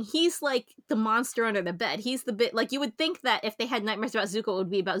gang, he's like the monster under the bed. He's the bit, like, you would think that if they had nightmares about Zuko, it would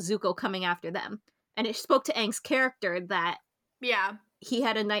be about Zuko coming after them. And it spoke to Aang's character that yeah, he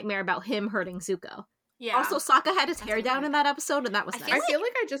had a nightmare about him hurting Zuko. yeah. Also, Sokka had his That's hair a good down point. in that episode, and that was I nice. feel I feel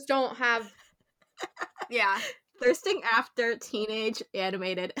like I just don't have yeah. Thirsting after teenage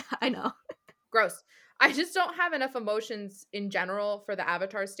animated. I know. gross. I just don't have enough emotions in general for the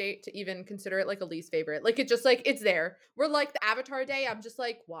Avatar State to even consider it like a least favorite. Like it just like it's there. We're like the Avatar Day. I'm just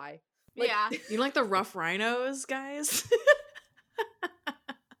like, why? Like, Yeah. You know, like the rough rhinos, guys?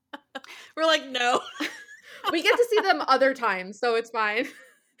 We're like, no. we get to see them other times, so it's fine.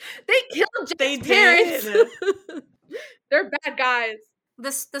 They killed They Jack's parents. did. They're bad guys.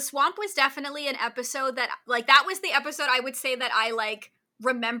 The swamp was definitely an episode that like that was the episode I would say that I like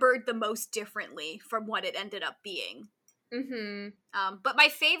remembered the most differently from what it ended up being. Mm-hmm. But my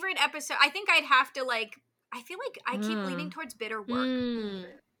favorite episode, I think I'd have to like. I feel like I keep Mm. leaning towards Bitter Work. Mm.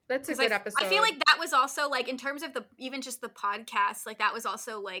 That's a 'Cause good I episode. feel like that was also like in terms of the even just the podcast, like that was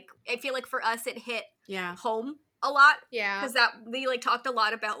also like I feel like for us it hit Yeah. home a lot yeah. because that we like talked a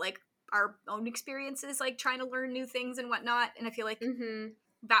lot about like our own experiences, like trying to learn new things and whatnot. And I feel like Mm-hmm.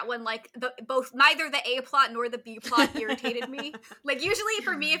 that one, like neither the A plot nor the B plot irritated me. Like usually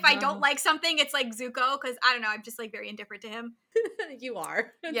for me, if I don't like something, it's like Zuko because I don't know, I'm just like very indifferent to him. You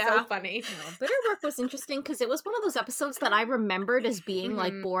are. It's Yeah. so funny. Bitter Work was interesting because it was one of those episodes that I remembered as being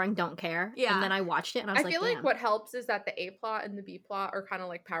like Mhm. boring, don't care. Yeah. And then I watched it and I I was like, feel like damn. what helps is that the A plot and the B plot are kind of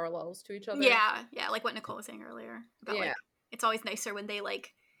like parallels to each other. Yeah, like what Nicole was saying earlier about Yeah. like it's always nicer when they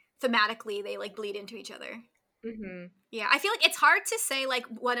like thematically they like bleed into each other. Mm-hmm. Yeah, I feel like it's hard to say like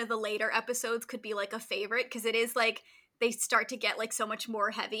one of the later episodes could be like a favorite because it is like they start to get like so much more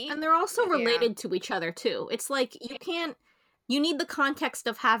heavy. And they're also Yeah. related to each other too. It's like you need the context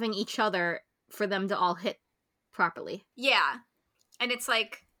of having each other for them to all hit properly. Yeah, and it's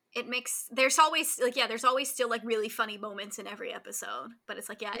like it makes there's always still like really funny moments in every episode, but it's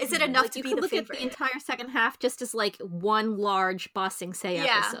like is it enough Like, to you be could the look favorite? at the entire second half just as like one large Bossing Say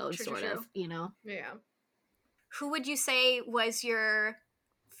Yeah, episode, true, sort true, of, true. you know? Yeah. Who would you say was your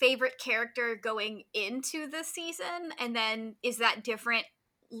favorite character going into the season, and then is that different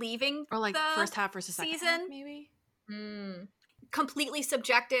leaving Or like the first half versus second half, season? maybe? Mm. completely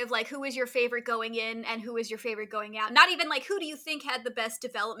subjective, like who is your favorite going in and who is your favorite going out. Not even like who do you think had the best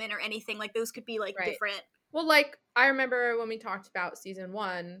development or anything. Like those could be like different. Well, like I remember when we talked about season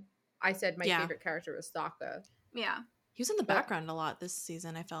 1, I said my favorite character was Sokka. Yeah. He was in the background a lot this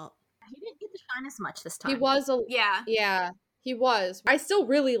season, I felt. He didn't get to shine as much this time. He was he was. I still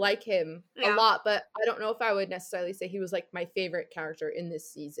really like him a lot, but I don't know if I would necessarily say he was like my favorite character in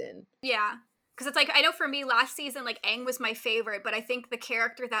this season. Yeah. Because it's like, I know for me last season, like Aang was my favorite, but I think the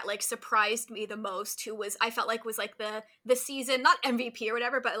character that like surprised me the most, who was, I felt like was like the season, not MVP or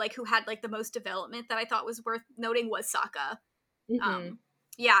whatever, but like who had like the most development that I thought was worth noting was Sokka.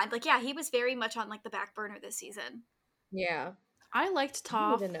 He was very much on like the back burner this season. Yeah. I liked Toph. I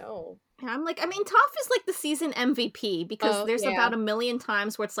don't even know. I'm like, I mean, Toph is like the season MVP because there's about a million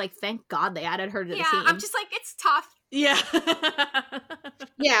times where it's like, thank God they added her to the team. I'm just like, it's Toph. Yeah.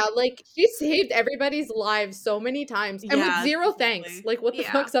 Yeah, like she saved everybody's lives so many times. And with zero thanks. Like what the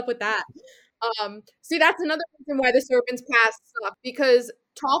fuck's up with that? See, that's another reason why the Serpent's Pass sucked, because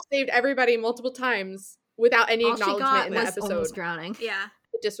Toph saved everybody multiple times without any acknowledgement in the episode. Almost drowning. Yeah.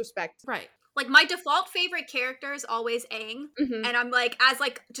 The disrespect. Right. Like my default favorite character is always Aang, and I'm like, as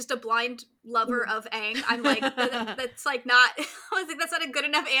like just a blind lover of Aang, I'm like, that's like not. I was like, that's not a good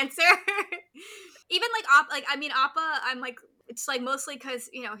enough answer. Even like Appa, I'm like, it's like mostly because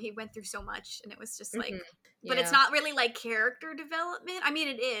he went through so much, and it was just like, but it's not really like character development. I mean,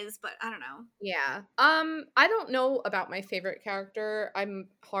 it is, but I don't know. Yeah. I don't know about my favorite character. I'm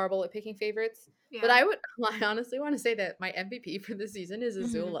horrible at picking favorites. Yeah. But I honestly want to say that my MVP for this season is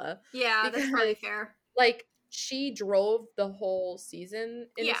Azula. Yeah, that's probably fair. Like, she drove the whole season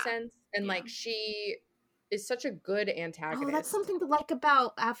in a sense, and like she is such a good antagonist. Oh, that's something to like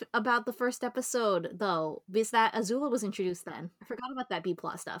about the first episode, though, because that Azula was introduced then. I forgot about that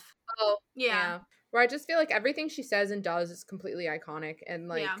B-plot stuff. Oh, yeah. Where I just feel like everything she says and does is completely iconic, and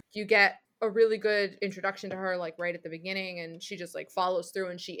like you get a really good introduction to her like right at the beginning, and she just like follows through,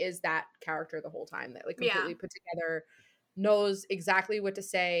 and she is that character the whole time that like completely put together, knows exactly what to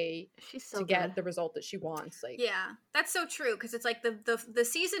say to get the result that she wants. Like, yeah, that's so true, because it's like the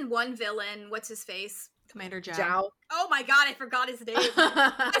season 1 villain, what's his face, Commander Zhao. Oh my god, I forgot his name.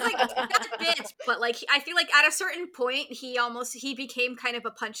 I was like, that bitch. But like, I feel like at a certain point he became kind of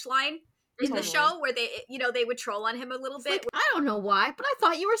a punchline in the show, where they would troll on him a little bit. Like, I don't know why, but I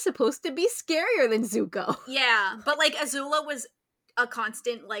thought you were supposed to be scarier than Zuko. Yeah, but like Azula was a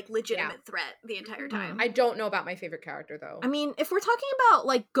constant, like, legitimate threat the entire time. I don't know about my favorite character, though. I mean, if we're talking about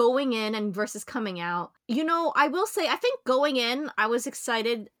like going in and versus coming out, I will say I think going in, I was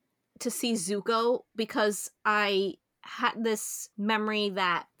excited to see Zuko because I had this memory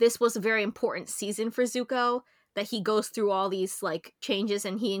that this was a very important season for Zuko, that he goes through all these like changes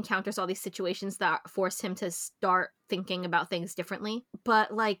and he encounters all these situations that force him to start thinking about things differently.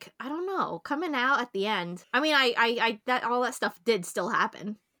 But like, I don't know, coming out at the end, I mean, I that all that stuff did still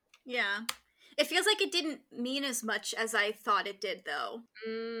happen. Yeah. It feels like it didn't mean as much as I thought it did, though.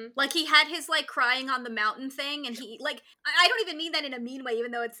 Like, he had his, like, crying on the mountain thing, and he, like, I don't even mean that in a mean way,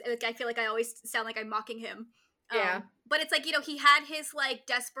 even though it's, like, I feel like I always sound like I'm mocking him. Yeah. But it's like, he had his, like,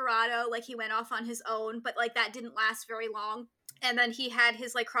 desperado, like, he went off on his own, but, like, that didn't last very long. And then he had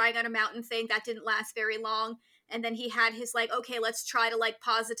his, like, crying on a mountain thing, that didn't last very long. And then he had his, like, okay, let's try to, like,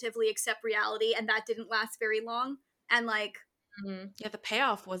 positively accept reality, and that didn't last very long. And, like... Yeah, the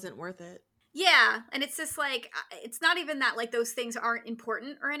payoff wasn't worth it. Yeah, and it's just, like, it's not even that, like, those things aren't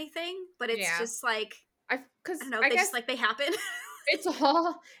important or anything, but it's just, like... I don't know, they just, like, they happen. It's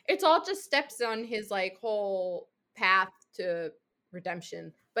all just steps on his, like, whole path to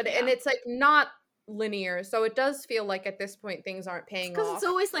redemption. But and it's like not linear, so it does feel like at this point things aren't paying off. Because it's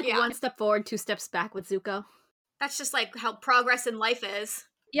always like one step forward, 2 steps back with Zuko. That's just like how progress in life is.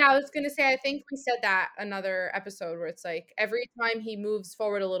 Yeah, I was gonna say, I think we said that another episode where it's like every time he moves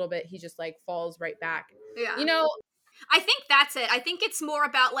forward a little bit, he just like falls right back. Yeah, I think that's it. I think it's more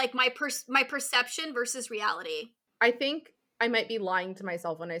about like my perception versus reality. I think I might be lying to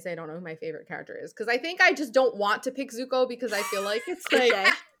myself when I say I don't know who my favorite character is, because I think I just don't want to pick Zuko because I feel like it's like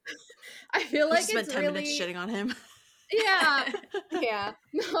I feel like spent 10 minutes shitting on him. Yeah.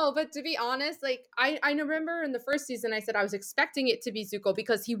 No, but to be honest, like I remember in the first season I said I was expecting it to be Zuko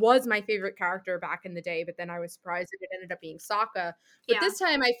because he was my favorite character back in the day, but then I was surprised that it ended up being Sokka. But this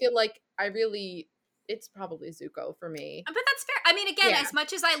time I feel like it's probably Zuko for me. But that's fair. I mean, again, as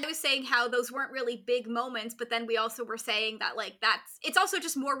much as I was saying how those weren't really big moments, but then we also were saying that like it's also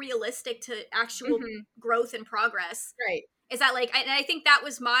just more realistic to actual growth and progress. Right. Is that like, and I think that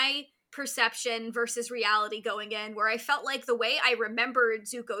was my perception versus reality going in, where I felt like the way I remembered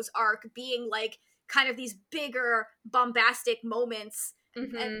Zuko's arc being like kind of these bigger bombastic moments.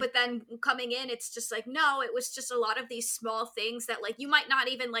 Mhm. But then coming in, it's just like, no, it was just a lot of these small things that like you might not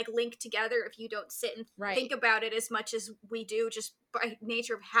even like link together if you don't sit and Right. think about it as much as we do just by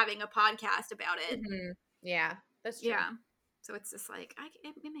nature of having a podcast about it. Mhm. Yeah, that's true. Yeah. So it's just like,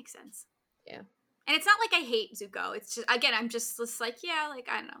 it makes sense. Yeah. And it's not like I hate Zuko. It's just, again, I'm just like, yeah, like,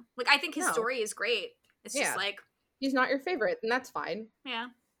 I don't know. Like, I think his No. story is great. It's Yeah. just like, He's not your favorite, and that's fine. yeah.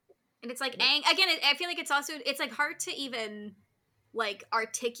 And it's like, Yeah. Aang, again, I feel like it's also, it's like hard to even like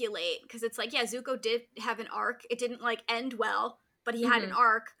articulate, because it's like, yeah, Zuko did have an arc. It didn't like end well, but he had an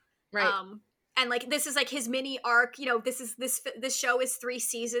arc. Right. And like this is like his mini arc. You know, this show is 3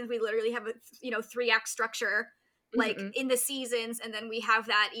 seasons. We literally have a 3-act structure, like in the seasons, and then we have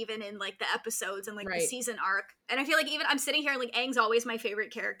that even in like the episodes and like the season arc. And I feel like even I'm sitting here like Aang's always my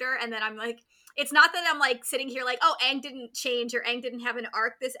favorite character, and then I'm like, it's not that I'm like sitting here like, oh, Aang didn't change or Aang didn't have an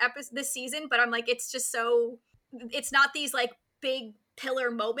arc this season, but I'm like, it's just so, it's not these like big pillar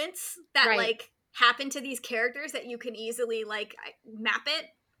moments that like happen to these characters that you can easily like map it,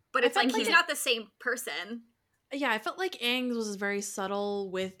 but it's like he's not the same person. Yeah, I felt like Aang's was very subtle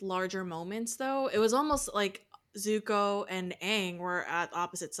with larger moments though. It was almost like Zuko and Aang were at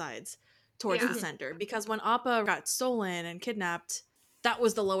opposite sides towards the center, because when Appa got stolen and kidnapped, that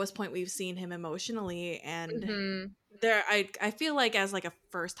was the lowest point we've seen him emotionally, and there I feel like as like a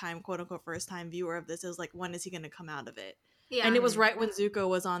first time, quote unquote first time viewer of this, it was like, when is he going to come out of it? Yeah. And it was right when Zuko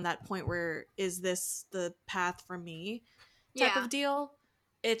was on that point where, is this the path for me type of deal.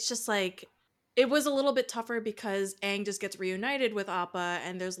 It's just like, it was a little bit tougher because Aang just gets reunited with Appa,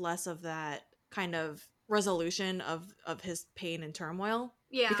 and there's less of that kind of resolution of his pain and turmoil.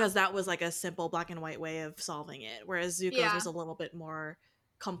 Yeah. Because that was like a simple black and white way of solving it, whereas Zuko's was a little bit more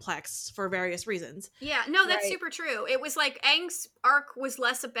complex for various reasons. Yeah, no, that's super true. It was like Aang's arc was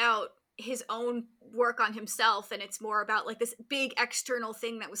less about his own work on himself, and it's more about like this big external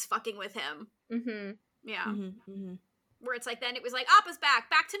thing that was fucking with him. Yeah. Where it's like, then it was like, Appa's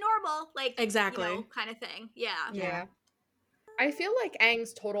back to normal, like, exactly, kind of thing. Yeah. I feel like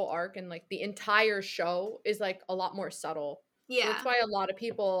Aang's total arc and like the entire show is like a lot more subtle. Yeah, so that's why a lot of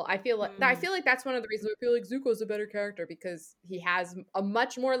people, I feel like that's one of the reasons I feel like Zuko's a better character, because he has a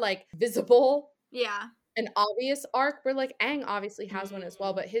much more like visible, and obvious arc, where like Aang obviously has one as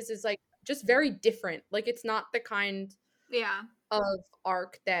well, but his is like just very different. Like, it's not the kind of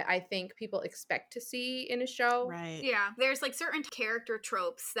arc that I think people expect to see in a show. Right. Yeah, there's like certain character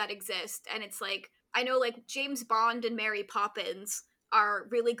tropes that exist, and it's like, I know like James Bond and Mary Poppins are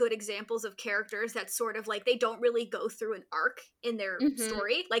really good examples of characters that sort of like, they don't really go through an arc in their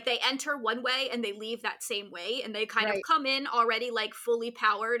story. Like, they enter one way and they leave that same way, and they kind of come in already like fully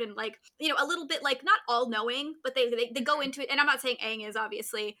powered and like, a little bit like not all knowing, but they go into it. And I'm not saying Aang is,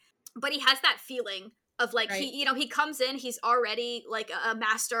 obviously, but he has that feeling of like, he comes in, he's already like a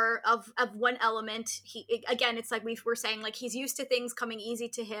master of one element. It's like we were saying, like, he's used to things coming easy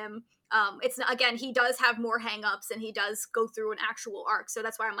to him. It's not, again, he does have more hangups, and he does go through an actual arc. So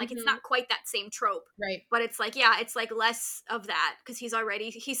that's why I'm like, it's not quite that same trope. Right. But it's like, yeah, it's like less of that, because he's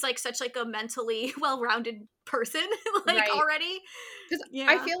like such like a mentally well-rounded person, like already. Because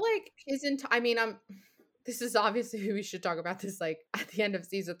I feel like this is obviously, we should talk about this like at the end of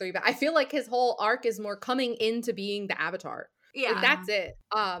season 3, but I feel like his whole arc is more coming into being the Avatar. Yeah. Like, that's it.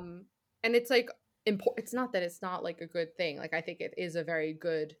 And it's like, it's not that it's not like a good thing. Like, I think it is a very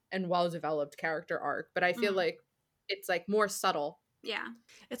good and well-developed character arc, but I feel like it's like more subtle. Yeah.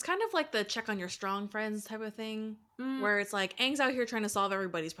 It's kind of like the check on your strong friends type of thing, where it's like, Aang's out here trying to solve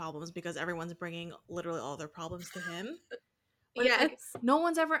everybody's problems because everyone's bringing literally all their problems to him. But like, no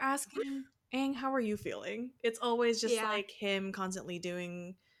one's ever asking Aang, how are you feeling? It's always just like him constantly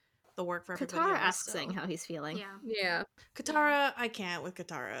doing the work for everybody else. Katara asks Aang how he's feeling. Yeah. Katara, I can't with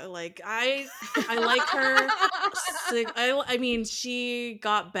Katara. Like, I like her. I mean, she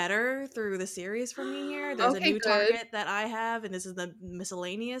got better through the series for me here. There's a new target that I have, and this is the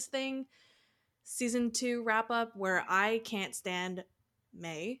miscellaneous thing. Season 2 wrap up, where I can't stand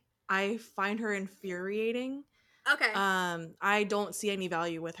May. I find her infuriating. Okay. I don't see any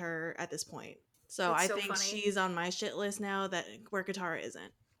value with her at this point. So I think she's on my shit list now, where Katara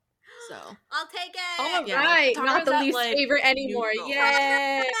isn't. So I'll take it. All right, not the least favorite anymore.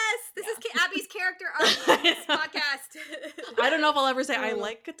 Yes. This is Abby's character arc on this podcast. I don't know if I'll ever say I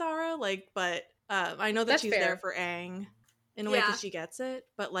like Katara, but I know that she's there for Aang in a way because she gets it.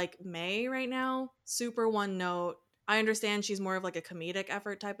 But like May right now, super one note. I understand she's more of like a comedic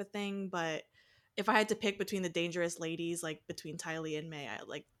effort type of thing, but if I had to pick between the dangerous ladies, like between Ty Lee and May, I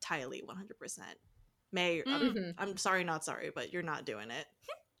like Ty Lee 100%. May, I'm sorry, not sorry, but you're not doing it.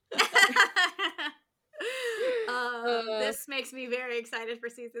 This makes me very excited for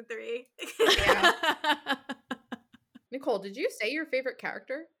season 3. Yeah. Nicole, did you say your favorite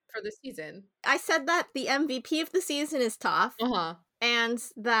character for the season? I said that the MVP of the season is Toph, and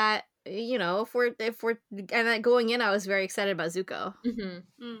that if we're and that going in, I was very excited about Zuko.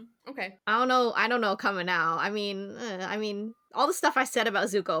 Okay. I don't know coming out. I mean, all the stuff I said about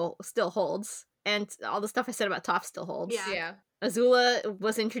Zuko still holds, and all the stuff I said about Toph still holds. Yeah. Azula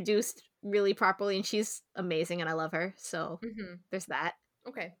was introduced really properly, and she's amazing, and I love her. So there's that.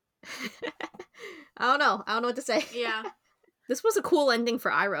 Okay. I don't know what to say. Yeah. This was a cool ending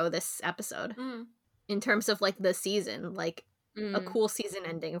for Iroh this episode. In terms of like the season, like a cool season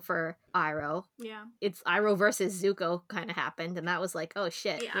ending for Iroh. Yeah. It's Iroh versus Zuko kind of happened, and that was like, oh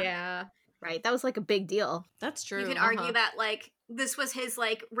shit. Yeah. Right? That was like a big deal. That's true. You could argue that like this was his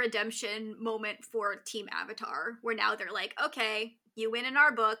like redemption moment for Team Avatar, where now they're like, okay, you win in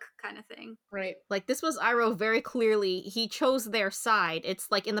our book, kind of thing. Right. Like this was Iroh very clearly. He chose their side.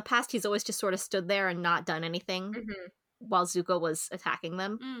 It's like in the past he's always just sort of stood there and not done anything while Zuko was attacking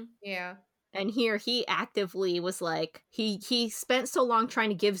them. Yeah. And here he actively was like, he spent so long trying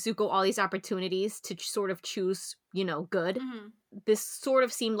to give Zuko all these opportunities to sort of choose, good. This sort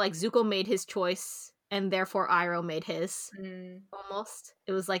of seemed like Zuko made his choice and therefore Iroh made his. Almost.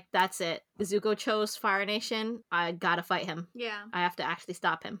 It was like, that's it. Zuko chose Fire Nation. I gotta fight him. Yeah. I have to actually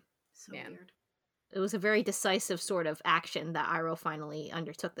stop him. So weird. It was a very decisive sort of action that Iroh finally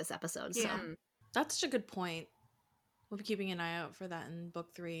undertook this episode. Yeah. So That's such a good point. We'll be keeping an eye out for that in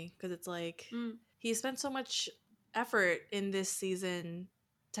book 3, because it's like he spent so much effort in this season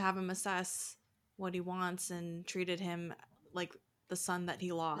to have him assess what he wants and treated him like the son that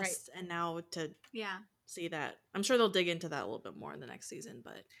he lost, and now to see that. I'm sure they'll dig into that a little bit more in the next season,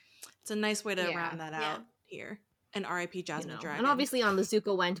 but it's a nice way to round that out here. And R.I.P. Jasmine Dragon. And obviously on the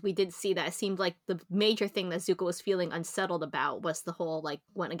Zuko end, we did see that it seemed like the major thing that Zuko was feeling unsettled about was the whole like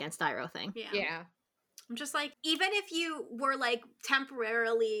went against Iroh thing. Yeah. I'm just like, even if you were like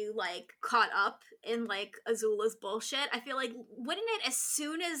temporarily like caught up in like Azula's bullshit, I feel like wouldn't it, as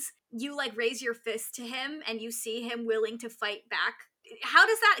soon as you like raise your fist to him and you see him willing to fight back, how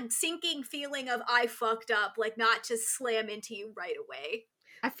does that sinking feeling of I fucked up like not just slam into you right away?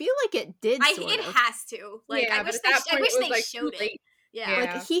 I feel like it did. It has to. Like I wish they showed it. Yeah.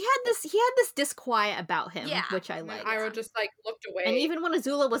 Like he had this disquiet about him, which I like. Iroh just like looked away. And even when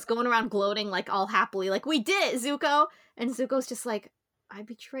Azula was going around gloating like all happily, like, we did it, Zuko, and Zuko's just like, I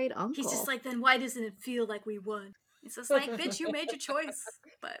betrayed Uncle. He's just like, then why doesn't it feel like we won? It's just like, bitch, you made your choice.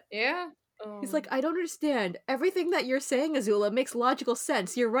 But he's like, I don't understand. Everything that you're saying, Azula, makes logical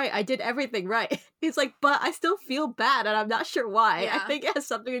sense. You're right. I did everything right. He's like, but I still feel bad, and I'm not sure why. I think it has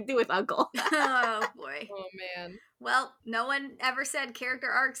something to do with Uncle. Oh, boy. Oh, man. Well, no one ever said character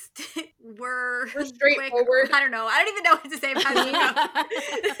arcs were straightforward. Quick. I don't know. I don't even know what to say about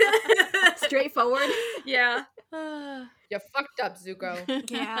Zuko. Straightforward? Yeah. You fucked up,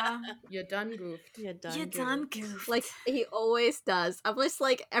 Zuko. Yeah. You done goofed. You done goofed. Like, he always does. I'm just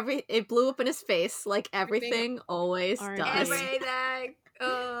like, it blew up in his face. Like, everything always does. Everything.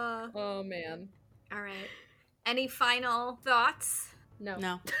 Oh, man. All right. Any final thoughts?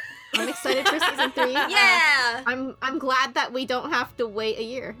 No. I'm excited for season 3. Yeah. I'm glad that we don't have to wait a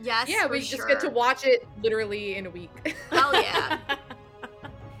year. Yes. Yeah, we just get to watch it literally in a week. Hell yeah.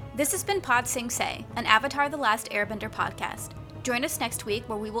 This has been Pod Sing Se, an Avatar: The Last Airbender podcast. Join us next week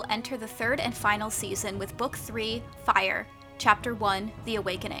where we will enter the 3rd and final season with Book 3, Fire, Chapter 1, The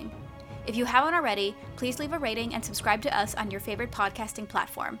Awakening. If you haven't already, please leave a rating and subscribe to us on your favorite podcasting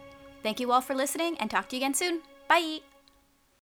platform. Thank you all for listening, and talk to you again soon. Bye!